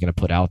players that he's going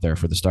to put out there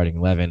for the starting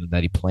 11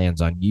 that he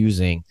plans on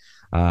using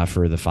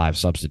for the 5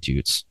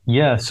 substitutes.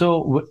 Yeah.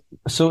 So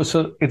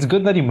it's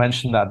good that you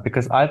mentioned that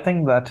because I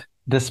think that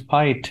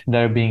despite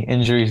there being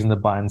injuries in the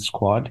Bayern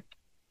squad,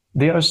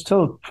 they are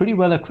still pretty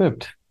well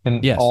equipped in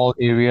Yes. all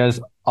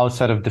areas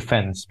outside of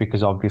defense,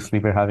 because obviously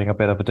we're having a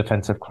bit of a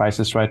defensive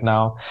crisis right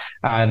now.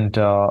 And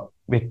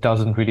it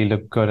doesn't really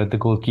look good at the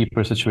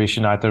goalkeeper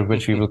situation either,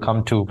 which we will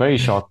come to very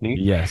shortly.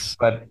 Yes.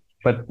 But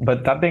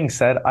that being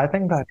said, I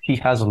think that he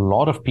has a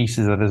lot of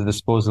pieces at his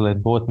disposal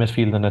in both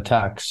midfield and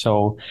attack.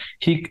 So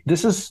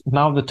this is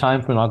now the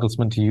time for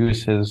Nagelsmann to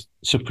use his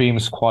supreme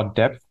squad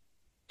depth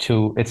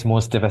to its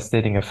most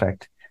devastating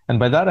effect. And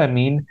by that I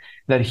mean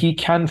that he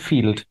can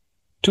field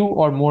 2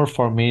 or more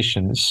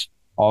formations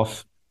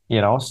of,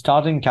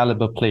 starting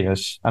caliber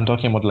players. I'm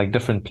talking about like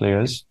different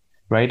players,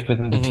 right,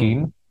 within the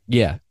team.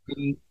 Yeah.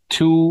 In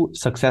 2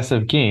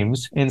 successive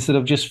games instead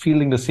of just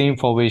fielding the same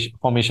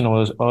formation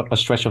over a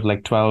stretch of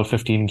like 12,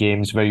 15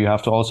 games where you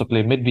have to also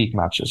play midweek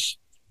matches.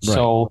 Right.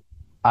 So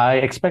I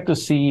expect to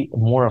see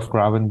more of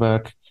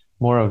Gravenberg,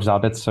 more of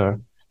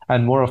Sabitzer,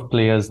 and more of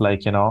players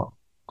like,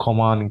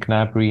 Coman and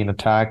Gnabry in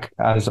attack,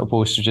 as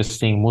opposed to just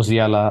seeing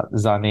Musiala,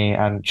 Sané,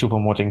 and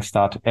Choupo-Moting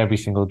start every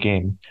single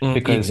game.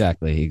 Because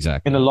Exactly.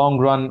 in the long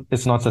run,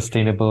 it's not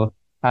sustainable.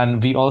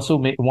 And we also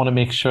want to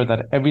make sure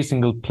that every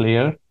single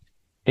player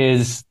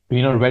is,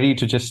 ready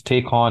to just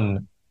take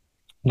on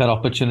that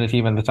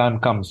opportunity when the time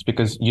comes,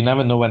 because you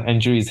never know when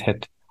injuries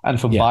hit. And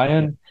for Yeah.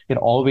 Bayern, it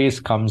always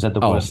comes at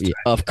the worst Yeah,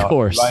 time, of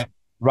course.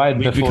 right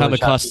We've before become the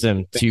Champions accustomed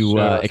League to fixture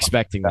or something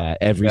expecting like that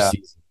every Yeah.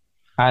 season.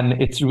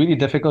 And it's really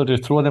difficult to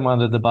throw them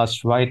under the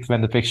bus right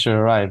when the fixture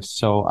arrives.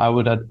 So I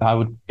would,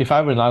 if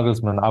I were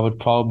Nagelsmann, I would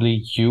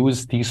probably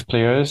use these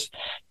players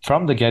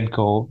from the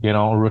get-go,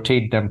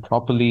 rotate them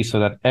properly so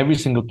that every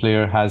single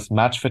player has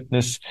match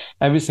fitness.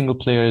 Every single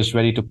player is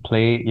ready to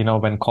play,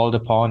 when called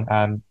upon.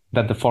 And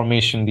that the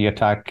formation, the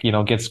attack,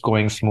 gets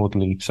going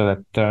smoothly so that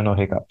there are no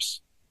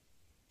hiccups.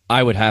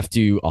 I would have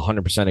to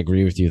 100%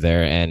 agree with you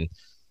there. And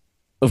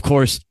of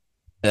course,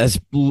 as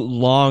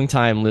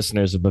longtime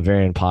listeners of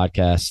Bavarian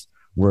Podcast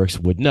Works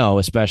would know,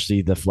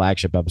 especially the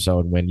flagship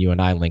episode when you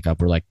and I link up,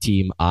 we're like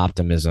team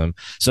optimism.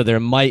 So there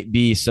might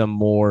be some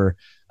more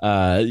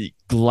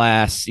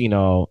glass,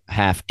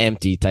 half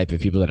empty type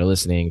of people that are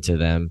listening to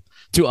them,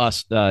 to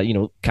us,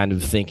 kind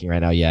of thinking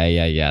right now,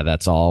 yeah,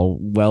 that's all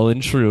well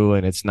and true,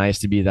 and it's nice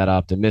to be that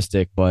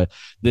optimistic, but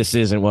this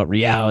isn't what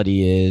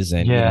reality is,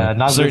 and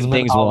certain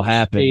things will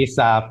happen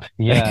ASAP.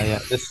 Yeah.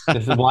 This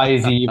is why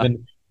is he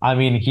even? I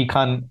mean, he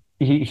can't.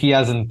 He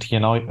hasn't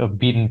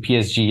beaten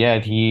PSG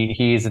yet.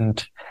 He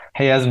isn't.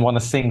 He hasn't won a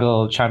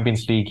single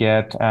Champions League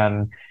yet,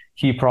 and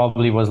he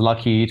probably was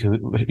lucky to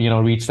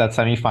reach that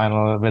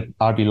semifinal with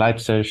RB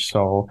Leipzig.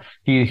 So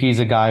he's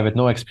a guy with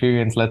no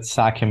experience. Let's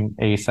sack him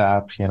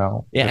ASAP.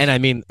 Yeah, and I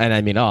mean,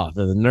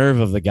 the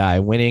nerve of the guy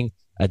winning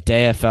a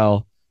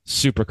DFL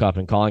Super Cup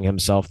and calling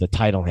himself the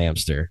title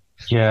hamster.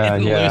 Yeah.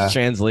 Loose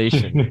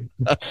translation.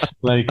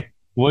 Like,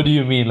 what do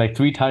you mean? Like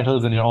 3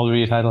 titles and you're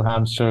already a title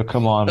hamster?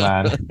 Come on,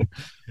 man.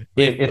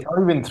 It's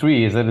not even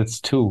 3, is it? It's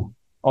 2.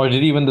 Or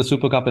did he win the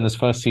Super Cup in his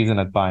first season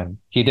at Bayern?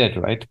 He did,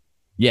 right?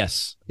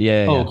 Yes.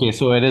 Yeah. Oh, okay.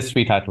 So it is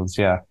 3 titles.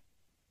 Yeah.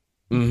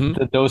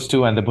 Mm-hmm. Those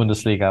 2 and the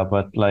Bundesliga.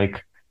 But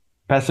like,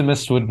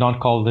 pessimists would not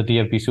call the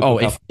DFB Super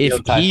Cup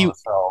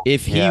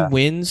if he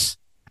wins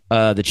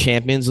the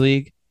Champions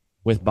League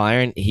with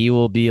Bayern, he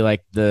will be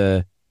like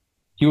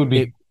he would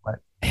be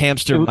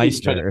hamster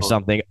meister or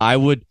something. I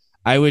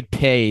would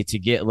pay to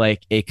get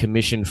like a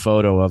commission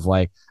photo of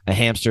like a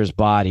hamster's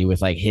body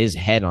with like his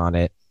head on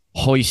it,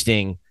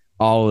 hoisting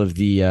all of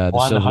the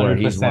silverware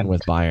he's won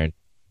with Bayern.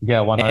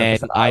 Yeah,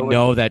 100%. And I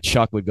know that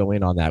Chuck would go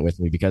in on that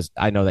with me because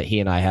I know that he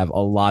and I have a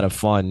lot of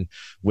fun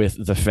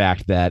with the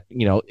fact that,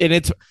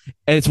 and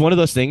it's one of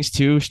those things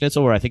too,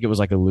 Schnitzel, where I think it was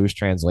like a loose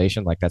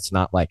translation. Like that's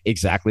not like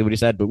exactly what he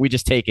said, but we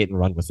just take it and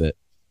run with it.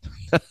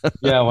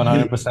 Yeah,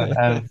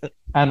 100%.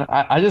 And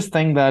I just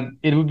think that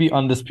it would be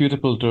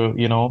undisputable to,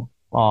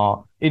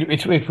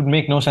 it would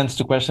make no sense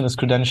to question his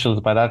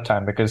credentials by that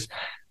time because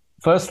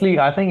firstly,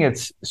 I think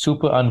it's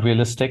super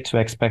unrealistic to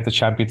expect the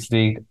Champions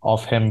League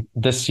of him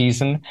this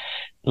season.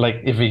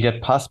 Like if we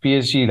get past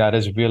PSG, that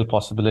is a real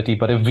possibility.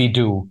 But if we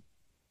do,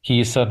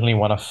 he is certainly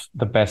one of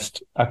the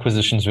best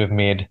acquisitions we've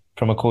made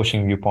from a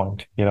coaching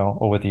viewpoint,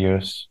 over the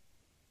years.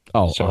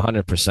 Oh,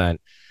 100%.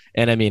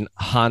 And I mean,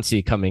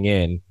 Hansi coming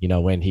in,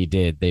 when he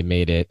did, they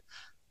made it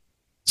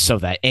so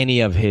that any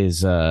of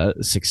his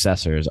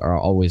successors are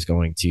always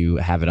going to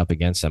have it up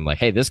against him. Like,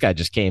 hey, this guy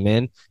just came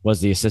in,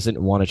 was the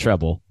assistant, won a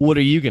treble. What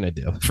are you going to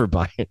do for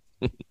Bayern?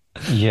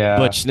 Yeah.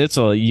 But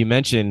Schnitzel, you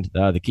mentioned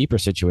the keeper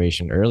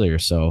situation earlier.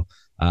 So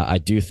I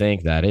do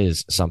think that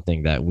is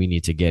something that we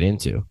need to get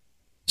into.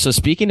 So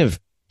speaking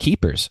of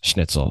keepers,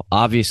 Schnitzel,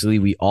 obviously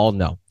we all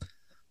know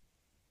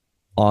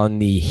on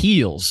the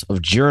heels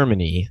of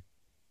Germany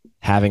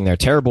having their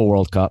terrible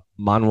World Cup,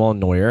 Manuel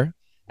Neuer,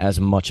 as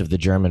much of the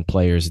German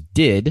players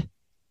did,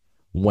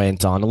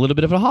 went on a little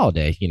bit of a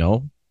holiday,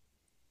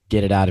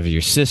 get it out of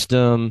your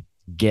system,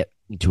 get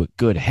into a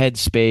good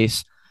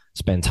headspace,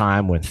 spend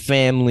time with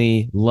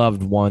family,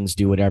 loved ones,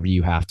 do whatever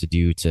you have to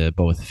do to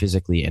both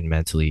physically and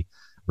mentally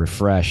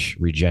refresh,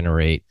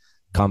 regenerate,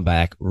 come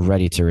back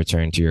ready to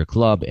return to your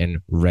club and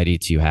ready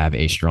to have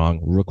a strong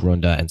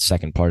Rückrunde and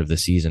second part of the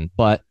season.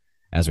 But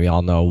as we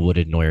all know, what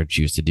did Neuer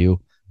choose to do?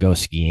 Go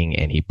skiing,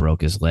 and he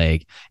broke his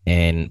leg,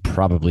 and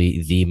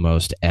probably the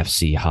most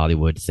FC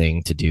Hollywood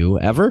thing to do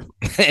ever.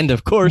 And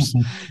of course,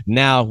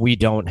 now we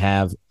don't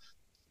have,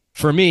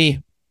 for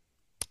me,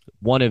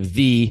 one of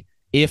the,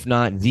 if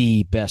not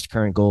the best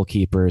current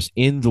goalkeepers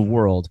in the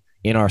world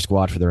in our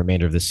squad for the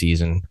remainder of the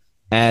season.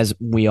 As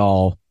we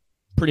all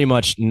pretty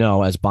much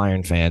know as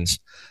Bayern fans,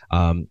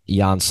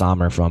 Jan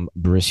Sommer from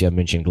Borussia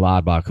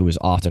Mönchengladbach, who is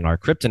often our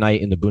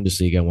kryptonite in the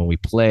Bundesliga when we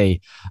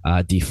play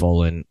Die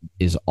Fohlen,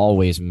 is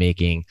always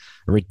making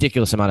a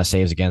ridiculous amount of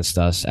saves against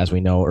us. As we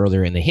know,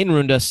 earlier in the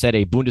Hinrunde, set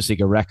a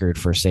Bundesliga record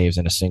for saves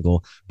in a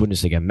single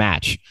Bundesliga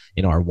match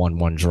in our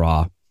 1-1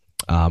 draw,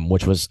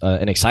 which was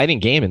an exciting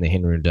game in the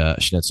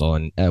Hinrunde, Schnitzel,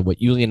 and what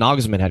Julian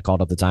Nagelsmann had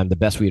called at the time the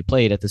best we had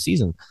played at the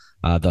season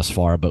thus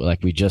far, but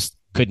like we just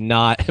could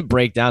not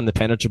break down the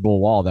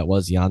penetrable wall that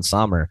was Jan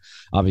Sommer.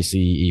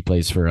 Obviously, he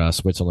plays for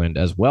Switzerland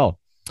as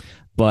well.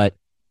 But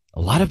a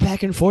lot of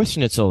back and forth,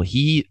 Schnitzel.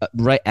 He,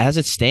 right as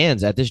it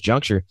stands at this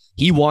juncture,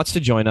 he wants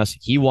to join us.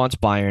 He wants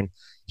Bayern.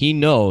 He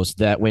knows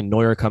that when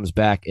Neuer comes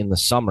back in the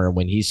summer,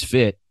 when he's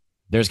fit,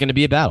 there's going to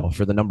be a battle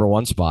for the number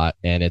 1 spot.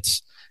 And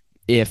it's,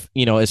 if,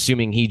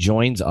 assuming he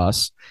joins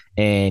us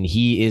and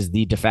he is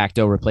the de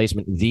facto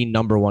replacement, the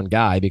number 1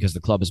 guy, because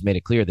the club has made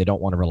it clear they don't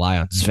want to rely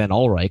on Sven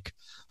Ulreich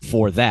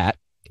for that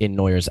in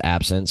Neuer's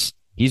absence,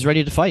 he's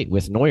ready to fight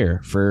with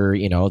Neuer for,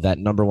 that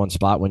number 1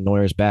 spot when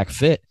Neuer's back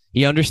fit.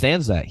 He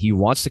understands that. He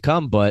wants to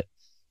come, but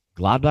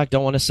Gladbach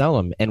don't want to sell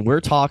him. And we're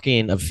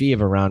talking a fee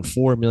of around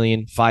 4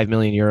 million, 5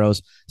 million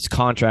euros. His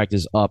contract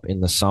is up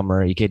in the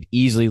summer. He could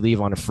easily leave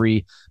on a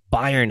free.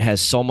 Bayern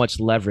has so much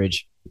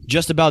leverage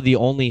just about the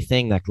only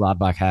thing that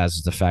Gladbach has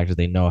is the fact that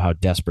they know how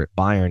desperate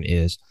Bayern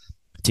is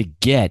to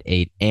get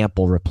a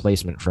ample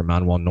replacement for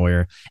Manuel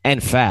Neuer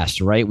and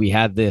fast, right? We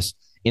had this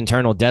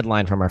internal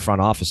deadline from our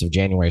front office of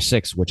January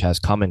 6th, which has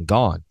come and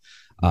gone.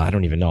 I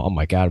don't even know. Oh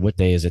my God, what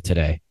day is it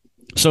today?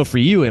 So for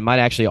you, it might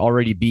actually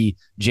already be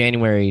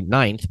January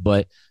 9th,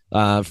 but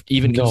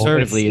even No,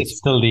 conservatively, it's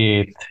still the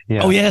 8th.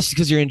 oh, Yeah. yes,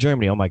 because you're in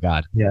Germany. Oh my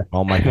God. Yeah.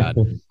 Oh my God.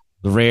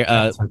 Rare,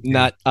 That's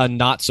okay.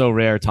 not so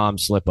rare Tom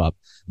slip up.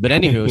 But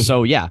anywho,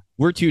 so yeah,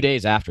 we're 2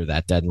 days after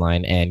that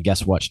deadline, and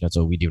guess what,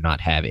 Schnitzel? We do not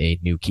have a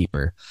new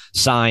keeper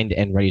signed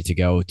and ready to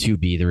go to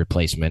be the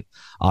replacement.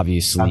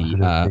 Obviously,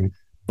 Absolutely.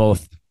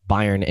 both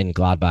Bayern and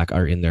Gladbach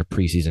are in their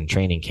preseason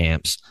training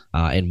camps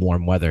in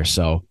warm weather,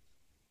 so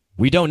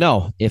we don't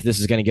know if this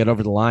is going to get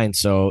over the line.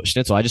 So,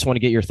 Schnitzel, I just want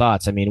to get your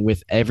thoughts. I mean,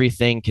 with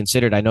everything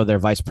considered, I know their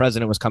vice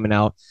president was coming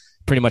out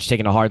pretty much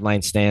taking a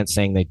hardline stance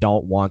saying they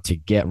don't want to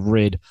get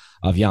rid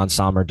of Jan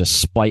Sommer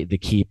despite the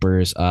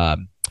keeper's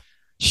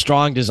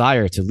strong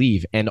desire to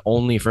leave and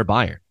only for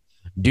Bayern.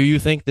 Do you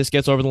think this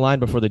gets over the line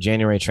before the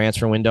January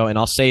transfer window? And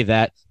I'll say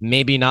that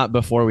maybe not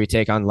before we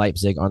take on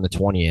Leipzig on the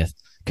 20th.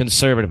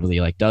 Conservatively,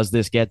 like, does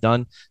this get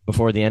done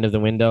before the end of the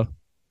window?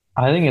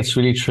 I think it's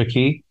really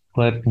tricky,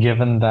 but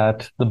given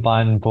that the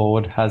Bayern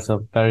board has a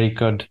very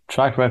good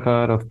track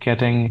record of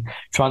getting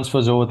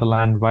transfers over the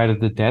line right at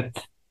the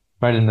death,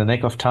 right in the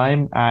nick of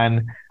time,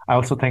 and I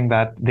also think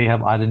that they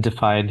have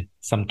identified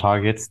some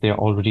targets. They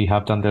already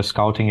have done their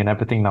scouting and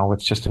everything. Now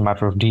it's just a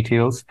matter of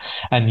details.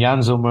 And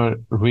Jan Sommer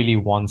really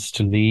wants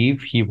to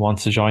leave. He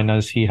wants to join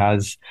us. He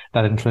has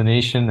that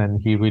inclination,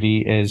 and he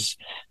really is.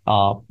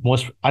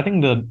 I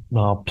think the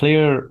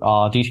player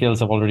details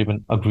have already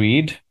been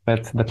agreed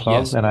with the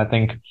club, Yes. and I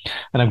think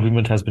an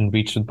agreement has been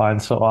reached with Bayern.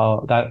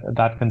 So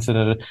that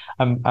considered,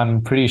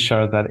 I'm pretty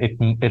sure that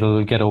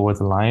it'll get over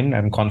the line.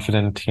 I'm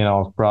confident,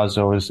 of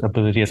Brazo's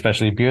ability,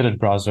 especially bearded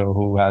Brazo,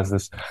 who has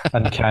this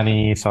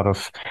uncanny sort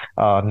of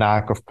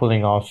knack of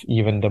pulling off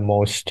even the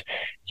most,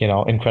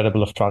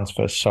 incredible of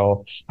transfers.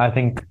 So I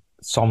think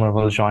Sommer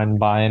will join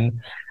Bayern.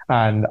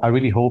 And I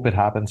really hope it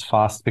happens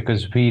fast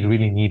because we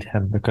really need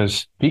him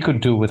because we could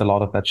do with a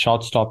lot of that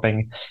shot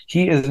stopping.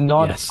 He is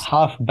not Yes.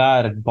 half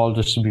bad at ball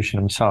distribution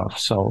himself.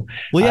 So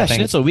Well, I yeah, think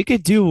Schnitzel, we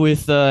could do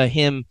with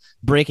him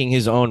breaking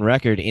his own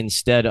record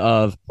instead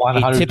of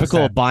a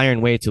typical 100%.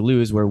 Bayern way to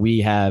lose, where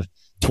we have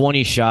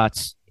 20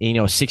 shots,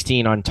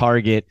 16 on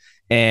target,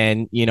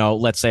 and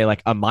let's say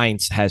like a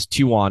Mainz has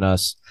two on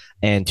us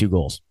and two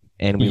goals,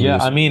 and we Yeah,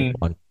 I lose mean,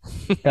 one.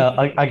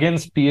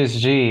 against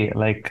PSG,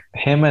 like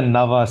him and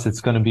Navas, it's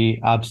going to be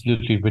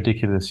absolutely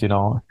ridiculous.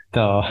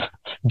 The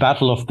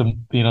battle of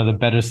the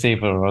better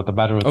saver or the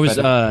battle of Oh, is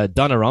better,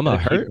 Donnarumma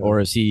better hurt, keeper. or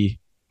is he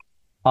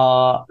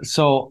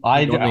So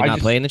he normally I not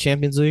just play in the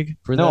Champions League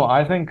for no, them?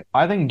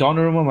 I think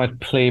Donnarumma might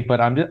play, but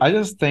I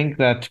just think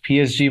that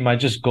PSG might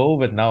just go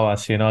with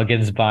Navas,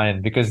 against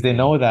Bayern because they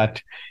know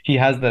that he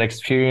has that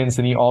experience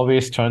and he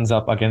always turns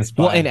up against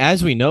Well, and Bayern.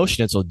 as we know,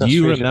 Schnitzel, do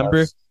you Frustrated remember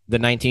us the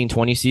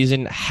 1920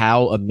 season,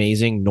 how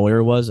amazing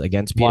Neuer was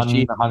against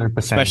PSG, 100%.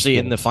 especially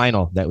in the Yes.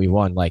 final that we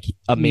won? Like,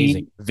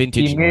 amazing. He he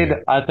Vintage made,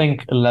 Neuer. I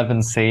think,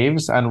 11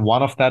 saves, and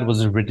one of that was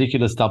a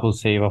ridiculous double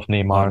save of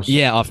Neymar's.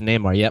 Yeah, off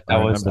Neymar. Yep, I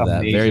That was remember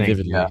that very amazing. Yeah.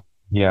 vividly.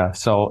 Yeah.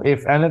 So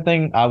if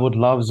anything, I would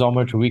love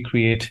Zomer to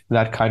recreate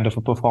that kind of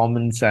a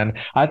performance. And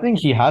I think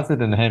he has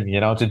it in him,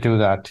 to do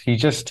that. He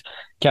just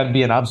can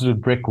be an absolute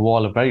brick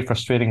wall, a very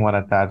frustrating one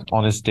at that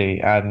on his day.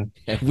 And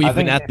And I we've been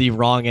think at the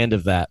wrong end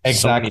of that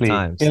so many exactly.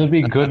 times. It'll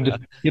be good.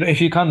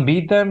 If you can't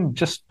beat them,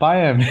 just buy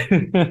them.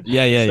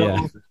 Yeah, yeah,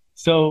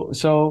 So, yeah.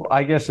 so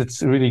I guess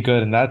it's really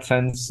good in that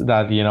sense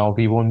that,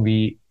 we won't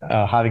be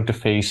having to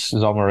face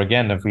Zomer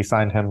again if we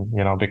sign him,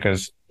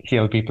 because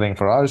he'll be playing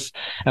for us.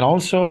 And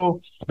also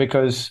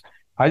because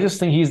I just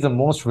think he's the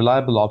most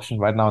reliable option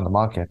right now in the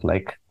market.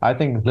 Like, I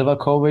think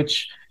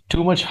Livakovic,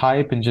 too much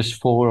hype in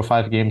just 4 or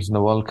 5 games in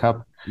the World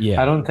Cup. I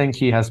Yeah. don't think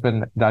he has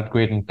been that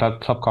great in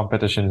club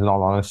competitions, in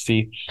all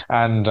honesty.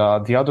 And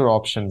the other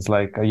options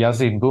like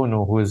Yassine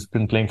Bounou, who has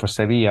been playing for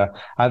Sevilla,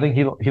 I think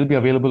he'll be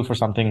available for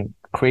something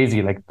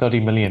crazy like 30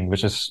 million,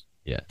 which is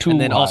Yeah. And too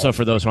then high. also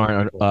for those who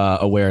aren't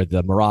aware,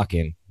 the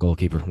Moroccan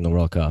goalkeeper from the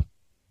World Cup.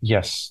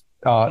 Yes,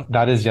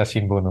 that is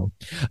Yassine Bounou.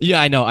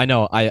 Yeah, I know. I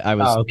know. I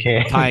was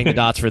Okay. tying the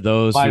dots for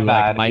those My who like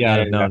bad. might Yeah, not yeah,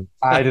 have yeah. known.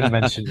 I didn't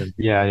mention it.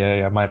 Yeah, yeah,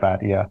 yeah. My bad.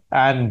 Yeah.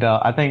 And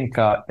I think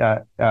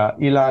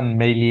Ilan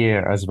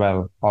Meslier as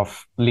well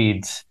of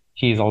Leeds.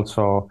 He's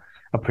also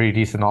a pretty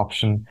decent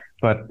option.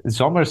 But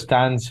Sommer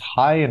stands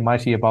high and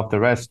mighty above the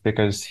rest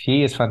because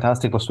he is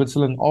fantastic for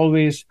Switzerland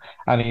always,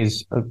 and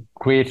he's a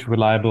great,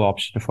 reliable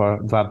option for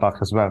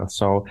Gladbach as well.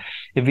 So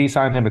if we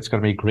sign him, it's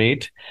going to be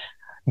great.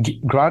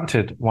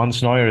 Granted,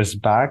 once Neuer is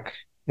back,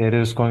 it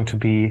is going to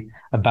be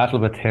a battle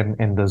with him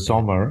in the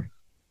Sommer.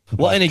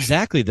 Well, and But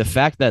exactly the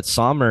fact that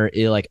Sommer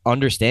like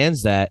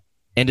understands that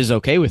and is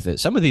okay with it.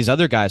 Some of these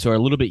other guys who are a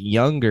little bit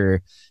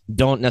younger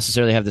don't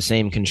necessarily have the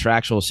same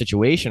contractual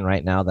situation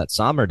right now that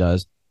Sommer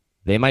does.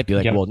 They might be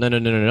like, Yep. well, no, no,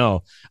 no, no,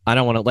 no. I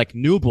don't want to like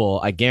Newble.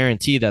 I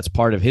guarantee that's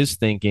part of his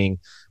thinking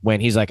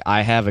when he's like,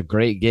 I have a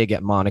great gig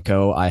at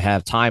Monaco. I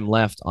have time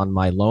left on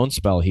my loan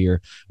spell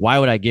here. Why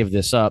would I give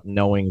this up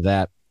knowing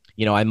that,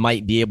 I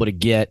might be able to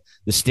get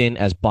the stint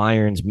as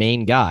Bayern's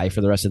main guy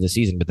for the rest of the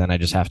season, but then I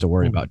just have to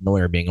worry about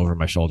Neuer being over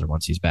my shoulder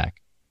once he's back.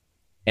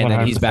 And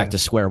then he's back to 100%.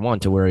 square one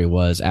to where he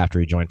was after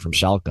he joined from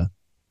Schalke.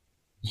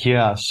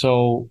 Yeah,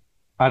 so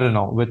I don't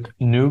know. With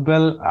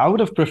Nubel, I would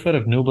have preferred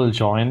if Nubel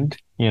joined,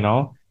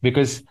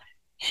 because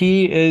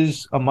he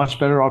is a much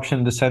better option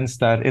in the sense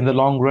that in the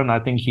long run, I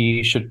think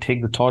he should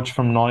take the torch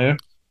from Neuer.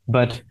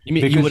 But You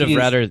mean you because would have he's,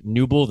 rather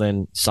Newble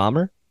than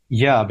Sommer?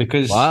 yeah,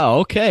 because Wow.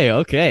 Okay.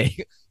 Okay.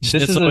 this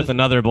is Schnitzel a with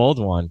another bold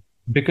one.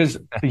 Because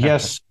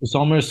yes,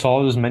 Sommer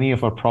solves many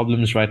of our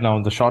problems right now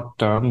in the short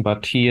term,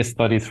 but he is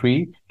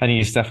 33 and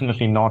he's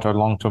definitely not a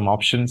long-term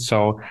option.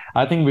 So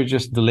I think we're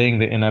just delaying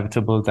the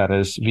inevitable. That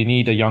is, we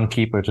need a young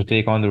keeper to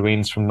take on the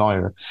reins from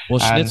Neuer.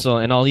 Well, And Schnitzel,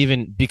 and I'll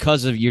even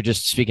because of you're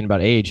just speaking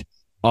about age,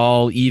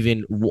 I'll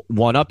even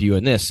one up you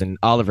in this. And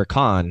Oliver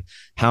Kahn,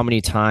 how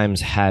many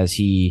times has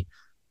he,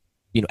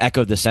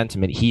 echoed the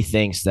sentiment? He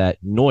thinks that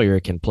Neuer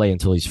can play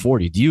until he's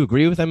 40. Do you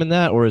agree with him in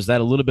that, or is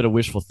that a little bit of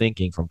wishful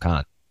thinking from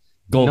Kahn?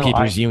 no,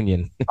 Goalkeepers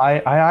Union. I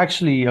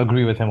actually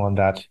agree with him on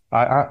that.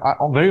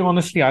 Very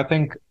honestly, I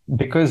think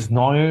because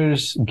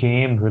Neuer's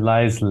game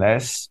relies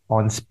less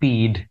on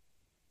speed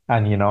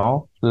and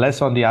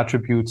less on the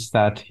attributes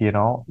that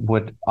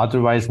would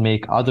otherwise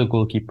make other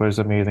goalkeepers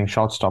amazing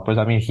shot stoppers.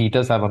 I mean, he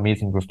does have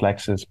amazing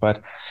reflexes,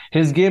 but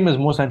his game is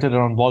more centered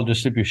around ball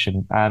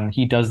distribution, and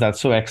he does that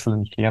so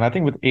excellently. And I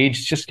think with age,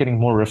 it's just getting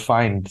more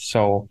refined.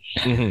 So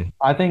Mm-hmm.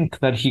 I think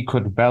that he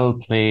could well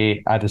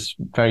play at his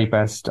very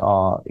best,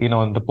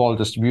 in the ball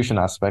distribution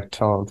aspect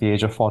till the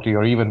age of 40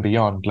 or even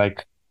beyond,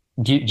 like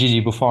Gigi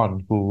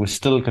Buffon, who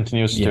still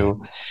continues Yeah.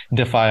 to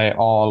defy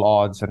all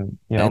odds and,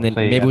 And then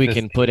play maybe at we this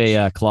can put age.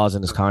 a clause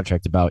in his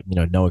contract about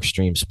no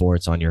extreme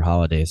sports on your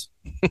holidays.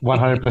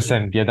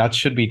 100%. Yeah, that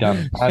should be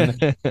done.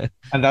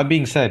 And that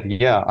being said,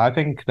 yeah, I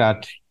think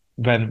that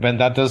when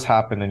that does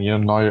happen and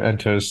Neuer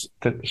enters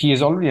that he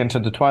has already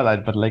entered the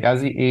twilight, but like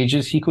as he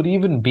ages, he could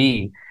even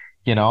be,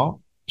 you know,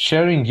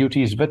 sharing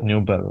duties with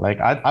Newbell. Like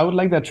I would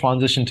like that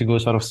transition to go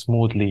sort of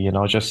smoothly,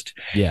 just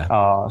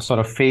Yeah. sort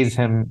of phase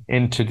him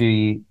into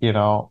the,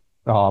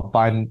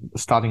 by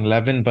starting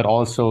 11, but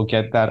also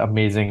get that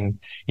amazing,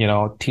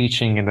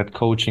 teaching and that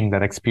coaching,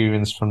 that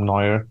experience from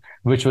Neuer,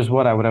 which was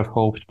what I would have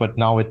hoped. But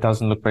now it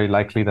doesn't look very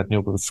likely that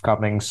Newbell is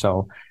coming.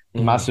 So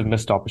Mhm. massive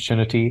missed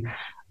opportunity.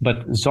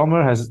 But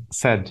Sommer has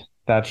said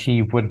that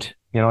he would,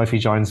 if he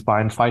joins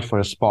Bayern, fight for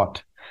a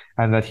spot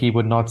and that he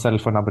would not settle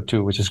for number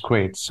two, which is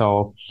great.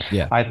 So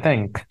Yeah. I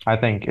think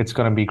it's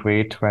going to be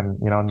great when,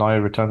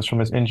 Neuer returns from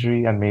his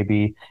injury and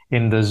maybe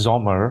in the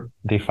Sommer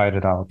they fight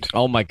it out.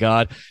 Oh my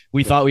God.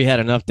 We thought we had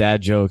enough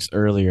dad jokes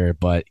earlier,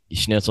 but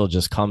Schnitzel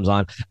just comes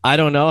on. I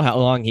don't know how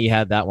long he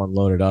had that one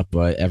loaded up,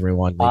 but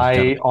everyone, ladies and I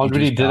gentlemen, you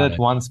already just did got it it.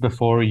 once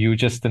before. You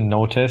just didn't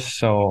notice.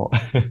 So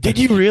Did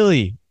you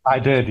really? I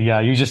did.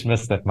 Yeah, you just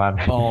missed it, man.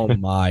 Oh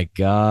my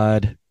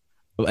God.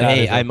 That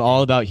Hey, is I'm all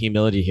okay. about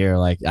humility here.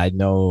 Like I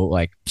know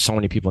like so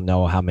many people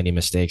know how many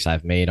mistakes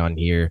I've made on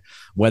here,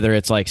 whether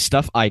it's like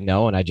stuff I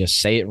know and I just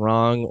say it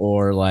wrong,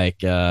 or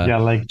like Yeah,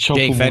 like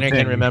Jake Chopu Fenner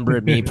can Muteng.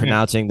 remember me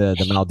pronouncing the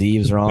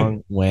Maldives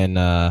wrong when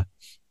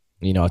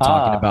talking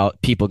Ah,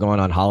 about people going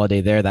on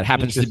holiday there. That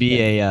happens to be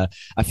interesting.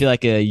 I feel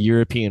like a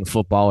European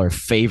footballer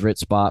favorite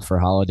spot for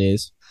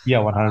holidays. Yeah,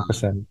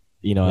 100%.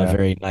 A Yeah.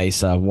 very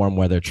nice warm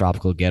weather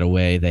tropical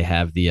getaway. They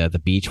have the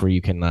beach where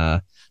you can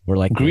where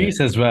like the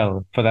Greece as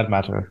well, for that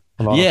matter.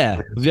 A lot of yeah. Have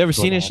you players ever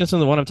go seen it? down. Just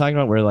the one I'm talking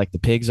about, where like the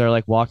pigs are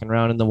like walking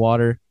around in the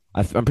water.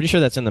 I'm pretty sure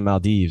that's in the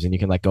Maldives, and you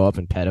can like go up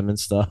and pet them and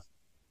stuff.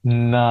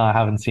 No, I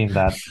haven't seen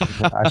that.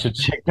 I should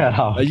check that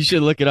out. You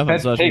should look it up on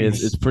Pet social media.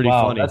 It's pigs. pretty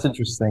Wow, funny. that's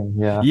interesting.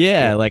 Yeah,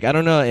 Yeah, yeah. like I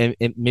don't know,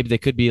 maybe they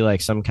could be like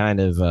some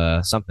kind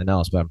of something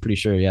else, but I'm pretty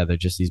sure, yeah, they're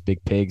just these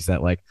big pigs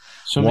that like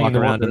Swimming in walk the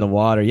around in the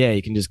water. water. Yeah,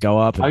 you can just go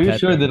up Are and you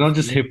pet sure them they're and not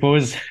just feed.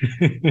 hippos?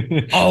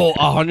 Oh,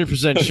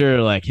 100%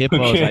 sure. Like hippos,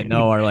 I Okay.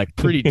 know are like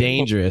pretty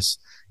dangerous.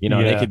 They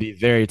Yeah. could be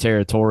very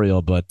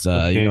territorial, but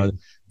Okay.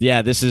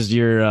 yeah, this is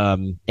your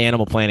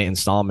Animal Planet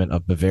installment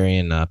of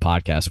Bavarian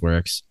Podcast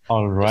Works.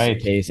 All Just in right.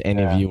 case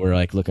any of Yeah. you were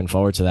like looking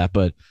forward to that.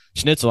 But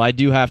Schnitzel, I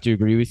do have to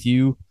agree with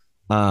you.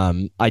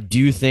 I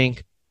do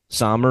think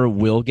Sommer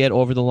will get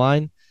over the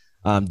line.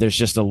 There's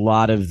just a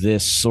lot of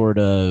this sort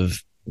of,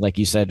 like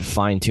you said,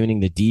 fine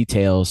tuning the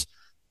details.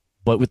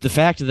 But with the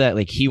fact that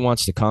like he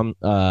wants to come,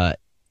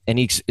 and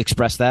he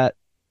expressed that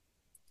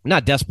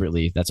not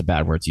desperately, that's a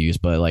bad word to use,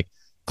 but like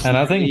And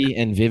I think clearly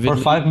and for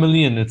vividly. 5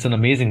 million, it's an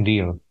amazing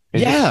deal. It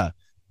just, Yeah,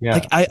 yeah.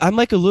 like I'm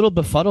like a little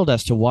befuddled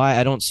as to why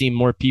I don't see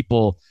more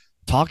people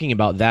talking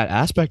about that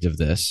aspect of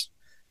this.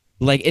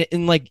 Like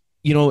in like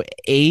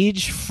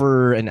age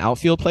for an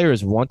outfield player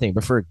is one thing,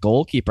 but for a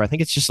goalkeeper, I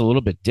think it's just a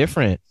little bit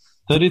different.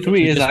 For what 33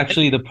 you is just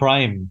actually mentioned. the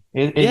prime.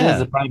 It is Yeah,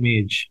 the prime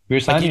age. We're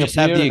like you signing a just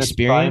have player the in its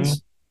prime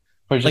experience.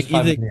 for Like just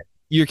five either million.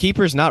 your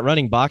keeper's not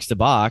running box to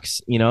box,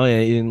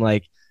 and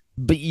like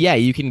but yeah,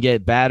 you can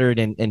get battered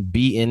and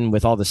beaten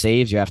with all the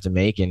saves you have to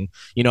make. And,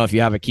 if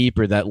you have a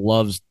keeper that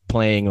loves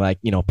playing like,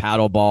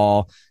 paddle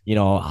ball,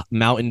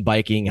 mountain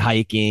biking,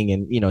 hiking,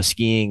 and,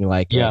 skiing Yeah,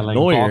 like like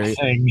Neuer,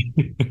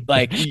 boxing.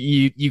 like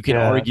you can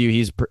Yeah. argue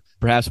he's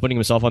perhaps putting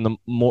himself on the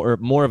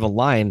more of a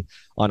line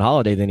on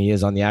holiday than he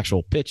is on the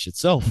actual pitch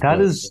itself. That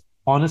But is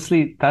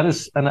honestly, that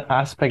is an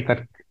aspect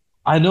that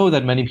I know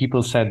that many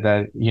people said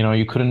that,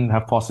 you couldn't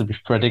have possibly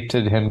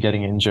predicted him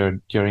getting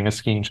injured during a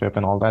skiing trip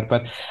and all that.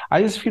 But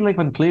I just feel like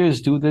when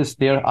players do this,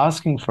 they're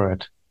asking for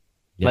it.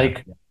 yeah,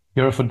 Like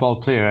you're a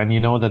football player and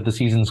you know that the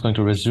season's going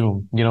to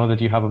resume. You know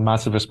that you have a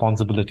massive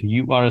responsibility.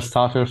 You are a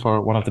starter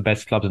for one of the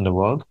best clubs in the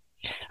world,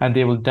 and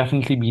they will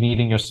definitely be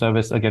needing your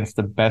service against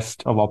the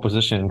best of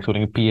opposition,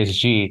 including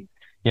PSG,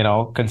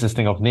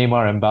 consisting of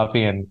Neymar, Mbappe,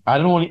 and I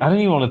don't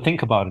even want to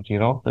think about it.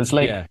 It's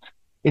like yeah,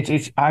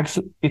 it's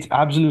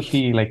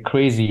absolutely like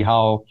crazy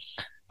how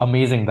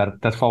amazing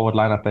that forward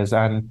lineup is,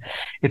 and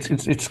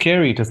it's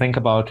scary to think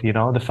about,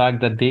 the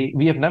fact that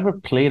we have never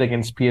played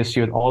against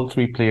PSG with all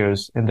three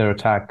players in their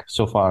attack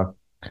so far.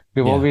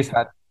 We've yeah. always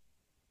had,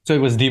 so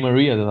it was Di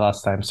Maria the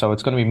last time, so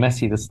it's going to be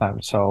Messi this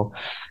time. So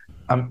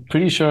I'm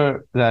pretty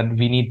sure that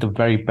we need the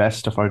very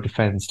best of our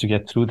defense to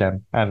get through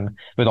them. And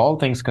with all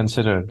things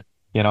considered,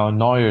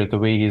 Neuer, the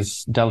way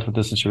he's dealt with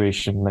the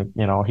situation, like,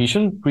 he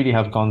shouldn't really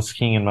have gone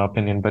skiing in my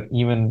opinion, but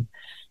you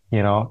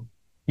know,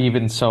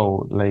 even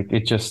so, like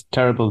it's just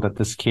terrible that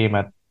this came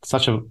at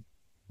such a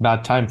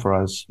bad time for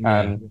us.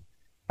 Yeah.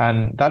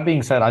 And that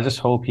being said, I just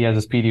hope he has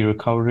a speedy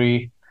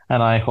recovery,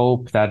 and I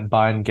hope that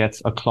Bayern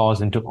gets a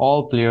clause into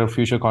all player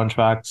future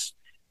contracts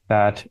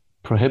that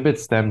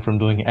prohibits them from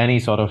doing any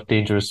sort of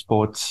dangerous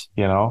sports,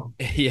 Yeah.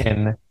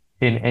 in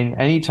in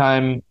any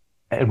time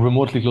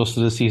remotely close to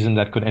the season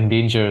that could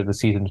endanger the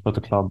season for the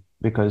club,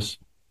 because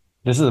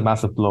this is a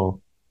massive blow,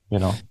 you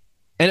know.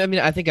 And I mean,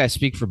 I think I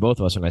speak for both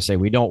of us when I say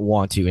we don't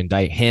want to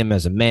indict him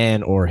as a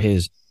man or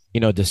his,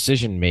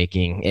 decision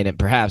making. And it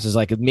perhaps is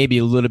like maybe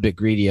a little bit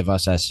greedy of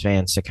us as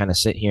fans to kind of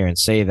sit here and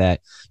say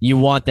that you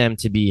want them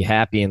to be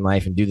happy in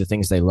life and do the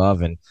things they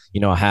love and,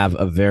 have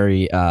a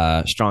very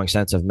strong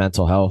sense of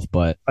mental health.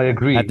 But I at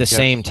agree. the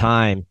same Yes.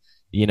 time,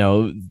 you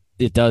know,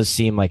 it does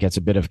seem like it's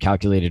a bit of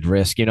calculated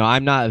risk.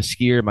 I'm not a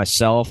skier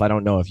myself. I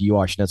don't know if you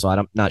are, Schnitzel.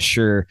 I'm not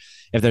sure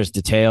if there's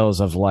details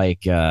of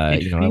like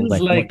It feels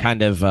like what like,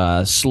 kind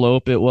of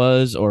slope it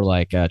was or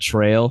like a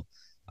trail.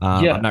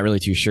 I'm yeah, not really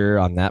too sure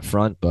on that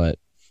front, but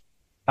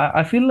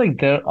I feel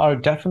like there are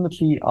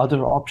definitely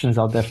other options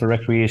out there for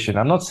recreation.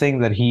 I'm not saying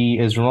that he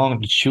is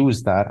wrong to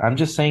choose that. I'm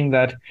just saying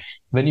that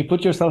when you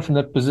put yourself in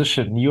that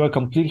position, you are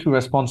completely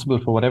responsible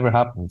for whatever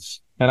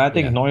happens. And I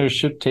think yeah, Neuer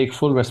should take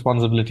full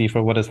responsibility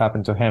for what has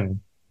happened to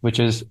him, which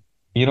is,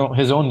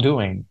 his own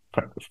doing,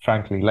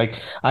 frankly. Like,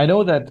 I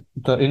know that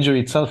the injury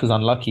itself is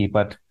unlucky,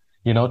 but,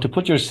 to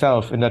put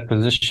yourself in that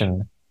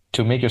position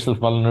to make yourself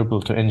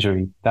vulnerable to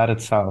injury, that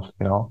itself,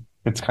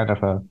 it's kind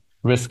of a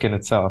risk in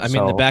itself. I mean,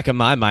 in the So, back of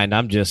my mind,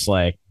 I'm just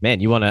like,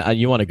 man, you want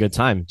a good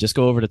time? Just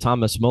go over to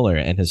Thomas Muller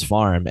and his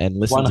farm and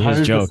listen to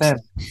his jokes.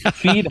 100%.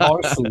 Feed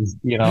horses.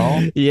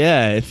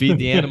 Yeah, feed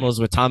the animals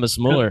with Thomas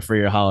Muller for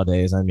your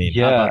holidays. I mean, how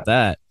Yeah. about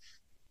that?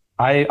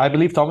 I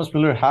believe Thomas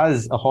Müller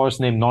has a horse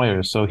named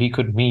Neuer, so he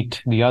could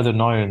meet the other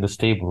Neuer in the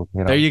stable.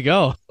 There you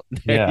go.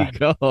 There you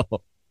Yeah. go.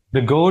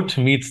 The goat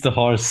meets the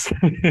horse.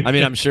 I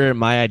mean, I'm sure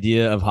my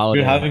idea of You're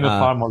holiday, having a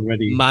farm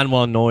already.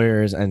 Manuel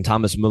Neuer's and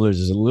Thomas Muller's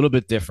is a little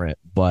bit different,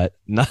 but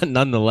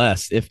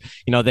nonetheless, if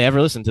they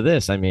ever listen to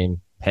this, I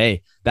mean,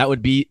 hey, that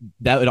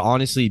would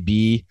honestly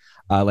be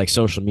like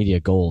social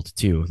media gold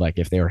too. Like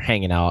if they were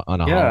hanging out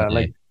on a Yeah, holiday.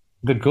 like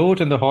the goat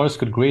and the horse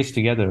could grace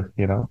together.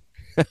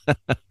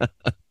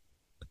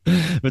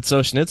 But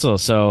so Schnitzel,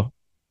 so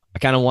I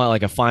kind of want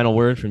like a final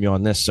word from you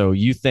on this. So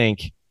you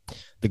think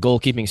the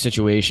goalkeeping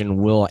situation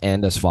will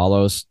end as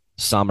follows?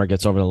 Sommer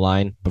gets over the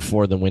line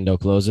before the window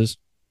closes.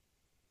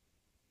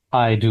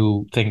 I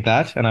do think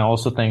that, and I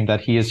also think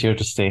that he is here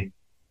to stay.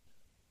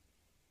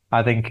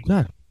 I think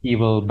Yeah. he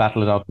will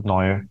battle it out with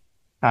Neuer.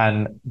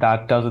 And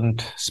that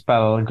doesn't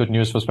spell good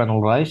news for Sven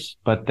Ulreich.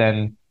 But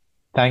then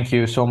thank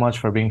you so much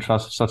for being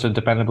such a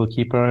dependable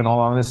keeper in all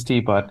honesty.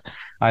 But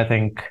I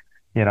think,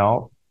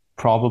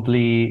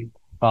 probably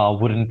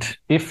wouldn't,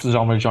 if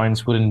Zomer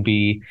joins, wouldn't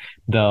be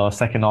the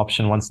second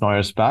option once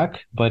Neuer's back.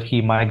 But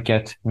he might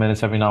get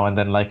minutes every now and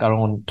then, like our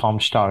own Tom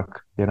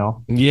Stark,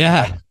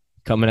 Yeah.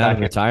 Coming out of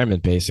back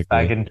retirement, back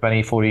basically. in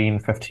 2014,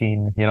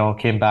 15,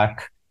 came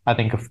back, I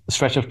think, a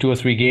stretch of 2 or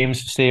 3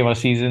 games to save our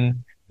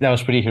season. That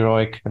was pretty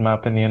heroic, in my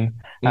opinion.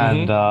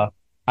 And Hmm.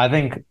 I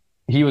think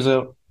he was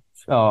a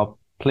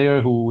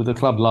player who the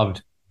club loved,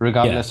 Yeah.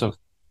 regardless of,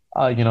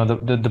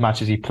 the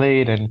matches he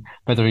played and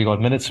whether he got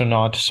minutes or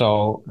not.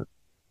 So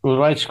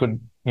Ulreich could,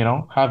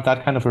 have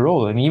that kind of a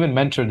role and even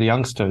mentor the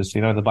youngsters, the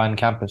Bayern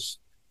campus,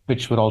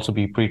 which would also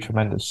be pretty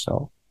tremendous.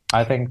 So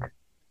I think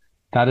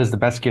that is the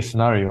best case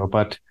scenario.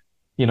 But,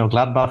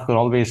 Gladbach could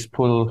always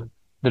pull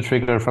the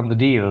trigger from the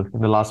deal in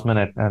the last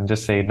minute and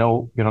just say,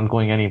 no, you're not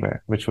going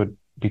anywhere, which would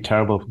be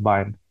terrible for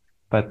Bayern.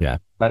 But Yeah.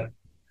 but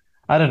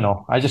I don't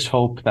know. I just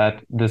hope that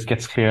this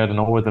gets cleared and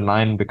over the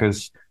line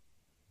because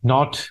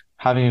not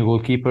having a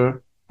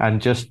goalkeeper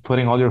and just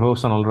putting all your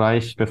hopes on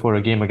Ulreich before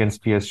a game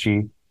against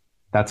PSG,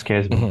 that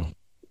scares me. Mhm.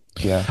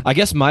 Yeah. I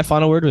guess my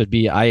final word would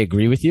be I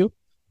agree with you.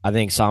 I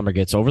think Sommer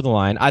gets over the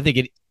line.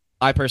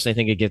 I personally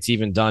think it gets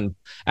even done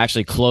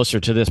actually closer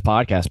to this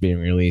podcast being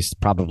released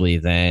probably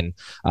than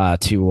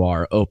to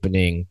our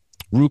opening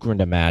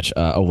Rückrunde match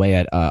away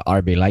at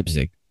RB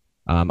Leipzig.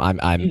 I'm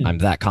Hmm.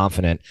 that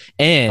confident.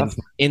 And That's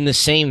in the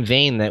same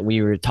vein that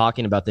we were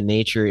talking about the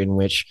nature in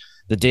which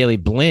the Daily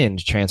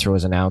Blind transfer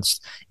was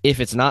announced, if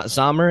it's not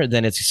Sommer,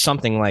 then it's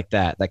something like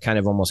that that kind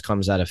of almost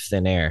comes out of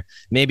thin air.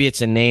 Maybe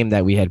it's a name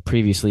that we had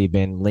previously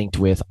been linked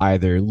with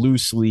either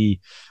loosely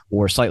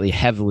or slightly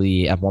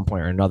heavily at one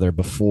point or another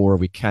before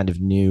we kind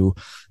of knew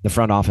the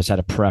front office had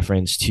a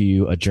preference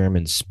to a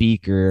German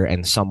speaker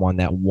and someone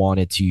that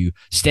wanted to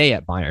stay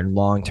at Bayern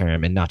long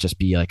term and not just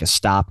be like a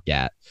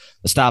stopgap,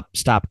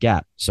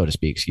 so to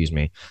speak. Excuse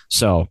me.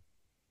 So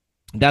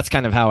that's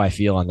kind of how I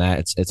feel on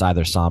that. It's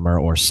either Sommer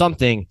or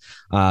something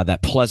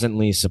that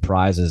pleasantly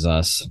surprises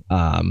us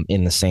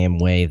in the same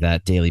way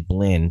that Daily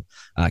Blind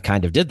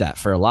kind of did that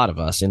for a lot of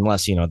us,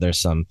 unless there's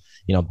some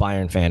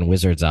Bayern fan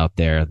wizards out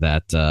there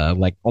that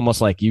like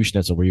almost like you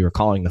Schnitzel, where you were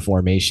calling the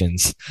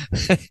formations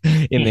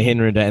in the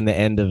Hinrunde and the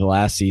end of the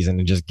last season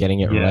and just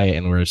getting it yeah. right,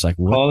 and we're just like,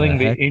 what the Calling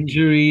the heck?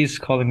 injuries,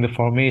 calling the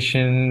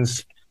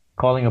formations,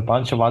 calling a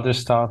bunch of other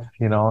stuff,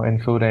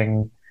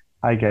 including,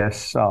 I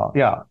guess,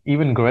 yeah,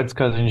 even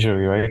Goretzka's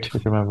injury, right? If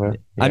you remember.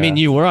 I mean,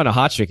 Yeah. you were on a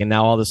hot streak, and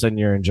now all of a sudden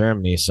you're in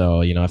Germany.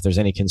 So if there's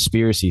any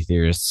conspiracy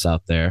theorists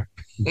out there,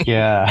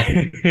 Yeah.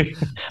 I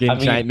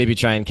mean, maybe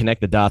try and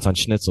connect the dots on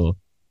Schnitzel.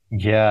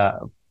 yeah.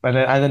 And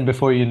then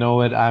before you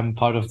know it, I'm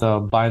part of the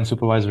Bayern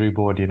supervisory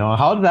board,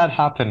 How did that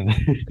happen?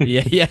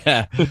 Yeah,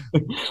 yeah.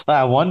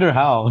 I wonder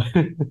how.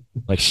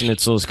 Like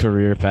Schnitzel's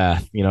career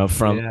path, Yeah.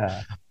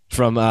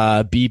 from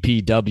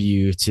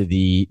BPW to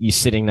the he's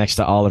sitting next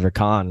to Oliver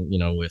Kahn,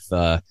 with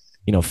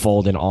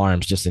folded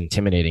arms, just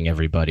intimidating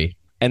everybody.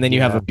 And then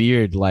you have Yeah. a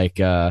beard like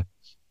Yeah,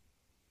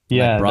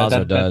 that Brazo that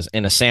that does,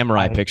 and a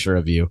samurai I picture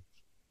of you.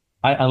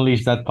 I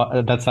unleashed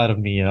that side of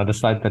me, the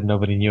side that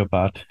nobody knew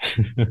about.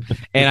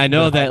 And I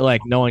know But that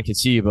like no one can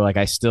see you, but like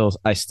I still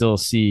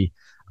see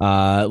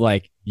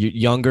like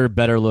younger,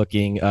 better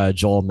looking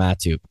Joel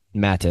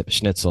Matip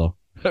Schnitzel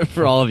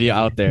for all of you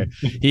out there.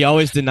 He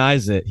always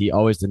denies it. He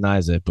always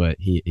denies it, but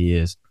he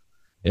is.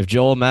 If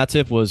Joel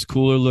Matip was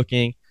cooler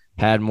looking,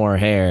 had more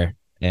hair,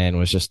 and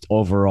was just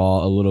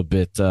overall a little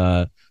bit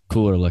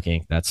cooler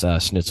looking, that's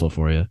Schnitzel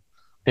for you.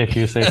 if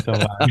you say so,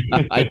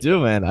 man. I do,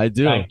 man. I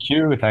do.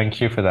 Thank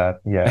you for that.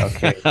 Yeah,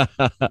 okay.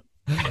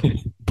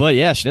 But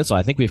yeah, Schnitzel,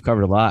 I think we've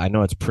covered a lot. I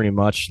know it's pretty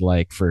much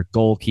like for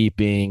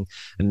goalkeeping,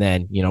 and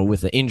then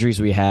with the injuries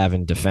we have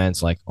in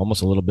defense, like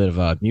almost a little bit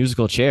of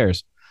musical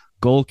chairs,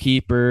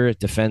 goalkeeper,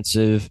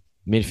 defensive,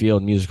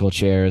 midfield musical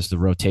chairs, the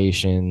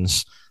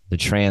rotations, the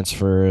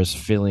transfers,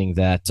 filling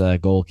that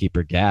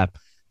goalkeeper gap.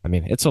 I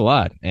mean, it's a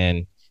lot,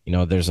 and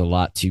there's a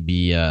lot to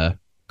be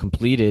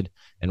completed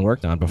and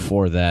worked on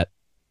before that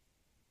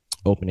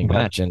opening That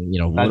match. And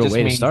that what a just way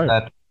to means start.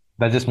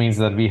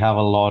 that we have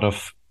a lot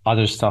of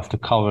other stuff to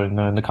cover in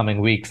the coming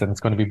weeks, and it's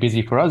going to be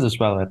busy for us as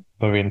well at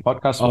Bavarian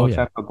Podcast Oh Works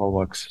yeah. and Football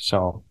Works. So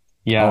Oh,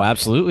 yeah,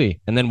 absolutely.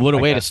 And then what a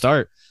I way to guess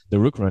start the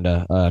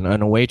Rückrunde,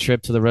 an away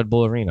trip to the Red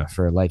Bull Arena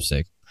for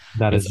Leipzig.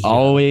 that It's is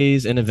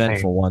always an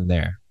eventful insane. one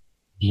there.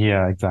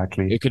 Yeah,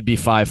 exactly. It could be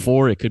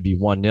 5-4, it could be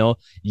 1-0.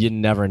 You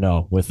never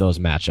know with those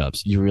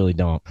matchups. You really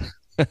don't.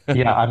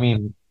 Yeah, I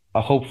mean,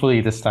 hopefully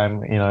this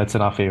time, it's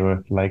in our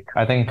favor. Like,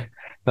 I think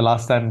the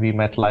last time we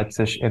met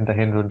Leipzig in the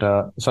in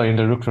the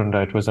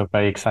Rückrunde, it was a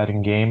very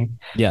exciting game.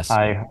 Yes.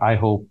 I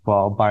hope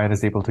Bayern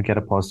is able to get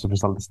a positive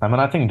result this time,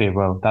 and I think they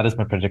will. That is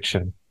my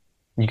prediction.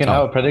 You can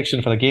have Oh, a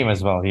prediction for the game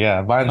as well. Yeah,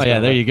 oh Bayern's yeah,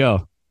 gonna there win. you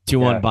go.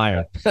 2-1 Yeah,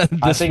 Bayern.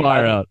 I This think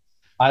far I out.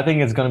 I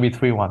think it's gonna be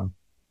 3-1.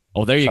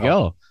 Oh, there you So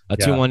go. A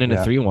yeah, 2-1 and a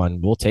yeah,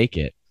 3-1. We'll take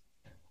it.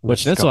 But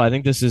let's Schnitzel, go. I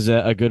think this is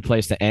a good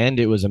place to end.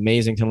 It was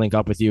amazing to link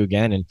up with you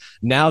again. And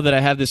now that I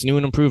have this new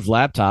and improved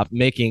laptop,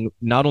 making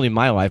not only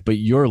my life, but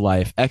your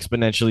life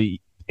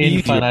exponentially easier.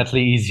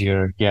 Infinitely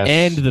easier.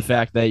 And Yes. the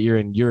fact that you're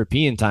in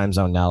European time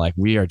zone now, like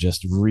we are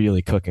just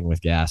really cooking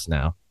with gas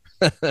now.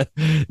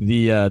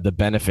 The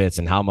benefits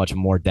and how much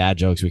more dad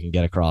jokes we can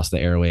get across the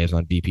airwaves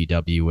on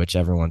BPW, which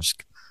everyone's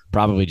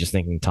probably just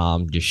thinking,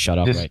 Tom, just shut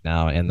up Just right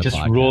now and the just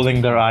podcast.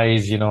 rolling their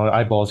eyes,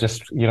 eyeballs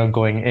just,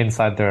 going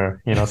inside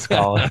their,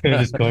 skull,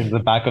 just going to the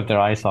back of their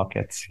eye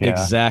sockets. Yeah.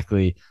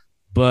 Exactly.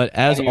 But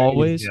as Anyways,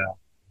 always, yeah.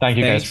 Thank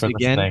you guys thanks for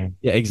again. listening.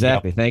 Yeah, Yep.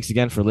 exactly. Thanks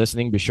again for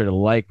listening. Be sure to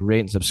like, rate,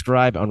 and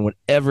subscribe on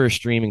whatever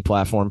streaming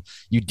platform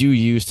you do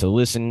use to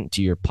listen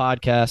to your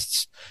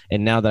podcasts.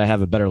 And now that I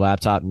have a better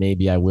laptop,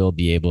 maybe I will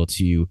be able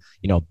to,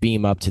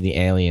 beam up to the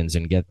aliens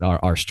and get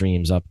our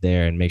streams up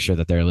there and make sure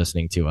that they're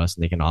listening to us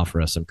and they can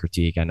offer us some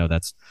critique. I know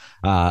that's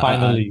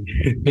Finally.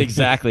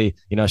 exactly,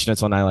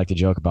 Schnitzel and I like to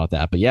joke about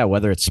that. But yeah,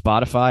 whether it's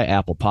Spotify,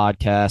 Apple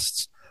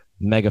Podcasts,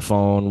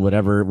 Megaphone,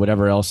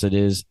 whatever else it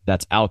is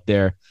that's out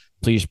there,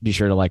 please be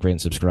sure to like, rate, and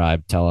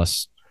subscribe. Tell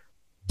us,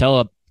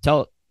 tell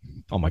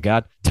Oh my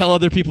God. Tell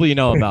other people you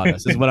know about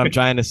us is what I'm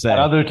trying to That say.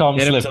 other Tom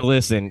Get them Slip. to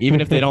listen.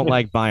 Even if they don't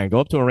like Bayern, go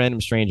up to a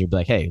random stranger, be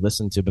like, hey,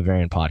 listen to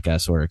Bavarian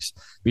Podcast Works.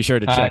 Be sure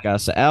to check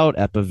us out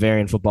at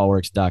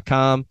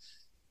BavarianFootballWorks.com.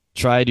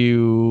 Try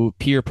to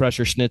peer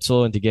pressure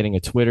Schnitzel into getting a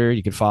Twitter.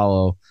 You can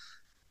follow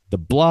the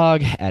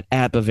blog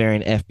at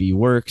Bavarian FB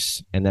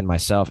Works, and then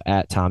myself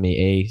at Tommy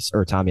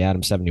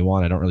Adam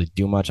 71. I don't really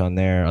do much on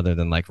there other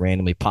than like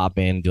randomly pop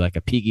in, do like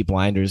a Peaky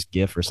Blinders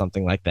gif or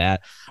something like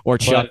that. Or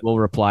Chuck will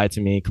reply to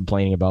me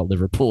complaining about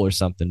Liverpool or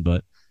something.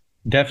 But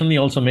definitely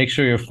also make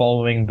sure you're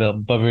following the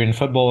Bavarian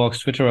Football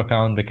Works Twitter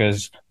account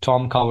because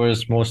Tom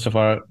covers most of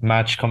our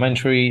match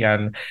commentary.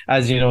 And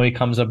as you know, he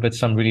comes up with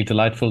some really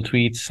delightful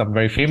tweets, some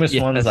very famous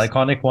ones,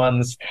 iconic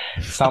ones,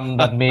 some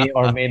that may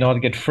or may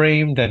not get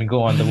framed and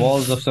go on the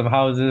walls of some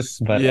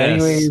houses. But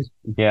anyways,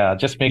 yeah,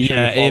 just make sure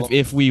you follow.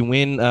 If we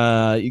win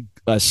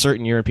a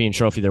certain European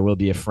trophy, there will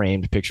be a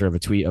framed picture of a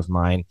tweet of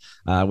mine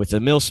with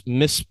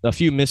a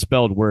few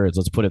misspelled words.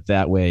 Let's put it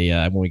that way.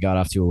 When we got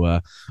off to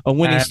a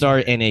winning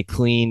start and a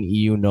clean,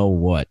 you know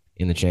what,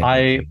 in the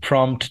championship. I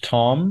prompt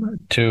Tom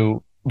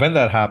to, when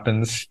that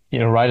happens,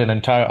 write an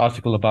entire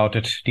article about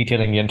it,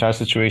 detailing the entire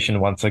situation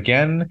once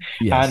again,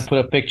 and put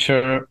a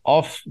picture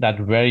of that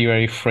very,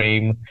 very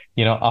frame,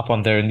 up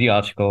on there in the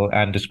article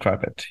and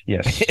describe it.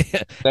 Yes.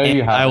 There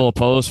you have it. I will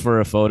pose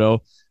for a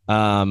photo.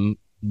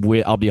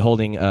 I'll be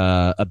holding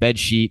a bed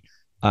sheet,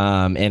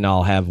 and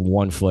I'll have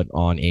one foot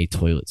on a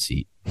toilet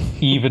seat.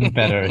 Even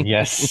better.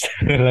 Yes.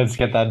 Let's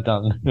get that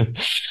done.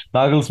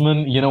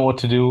 Nagelsmann, you know what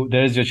to do.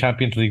 There's your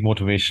Champions League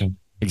motivation.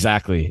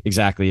 Exactly.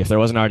 If there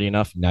wasn't already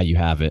enough, now you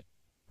have it.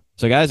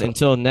 So guys,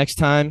 until next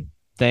time,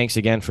 thanks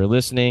again for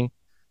listening,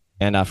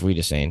 and auf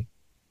Wiedersehen.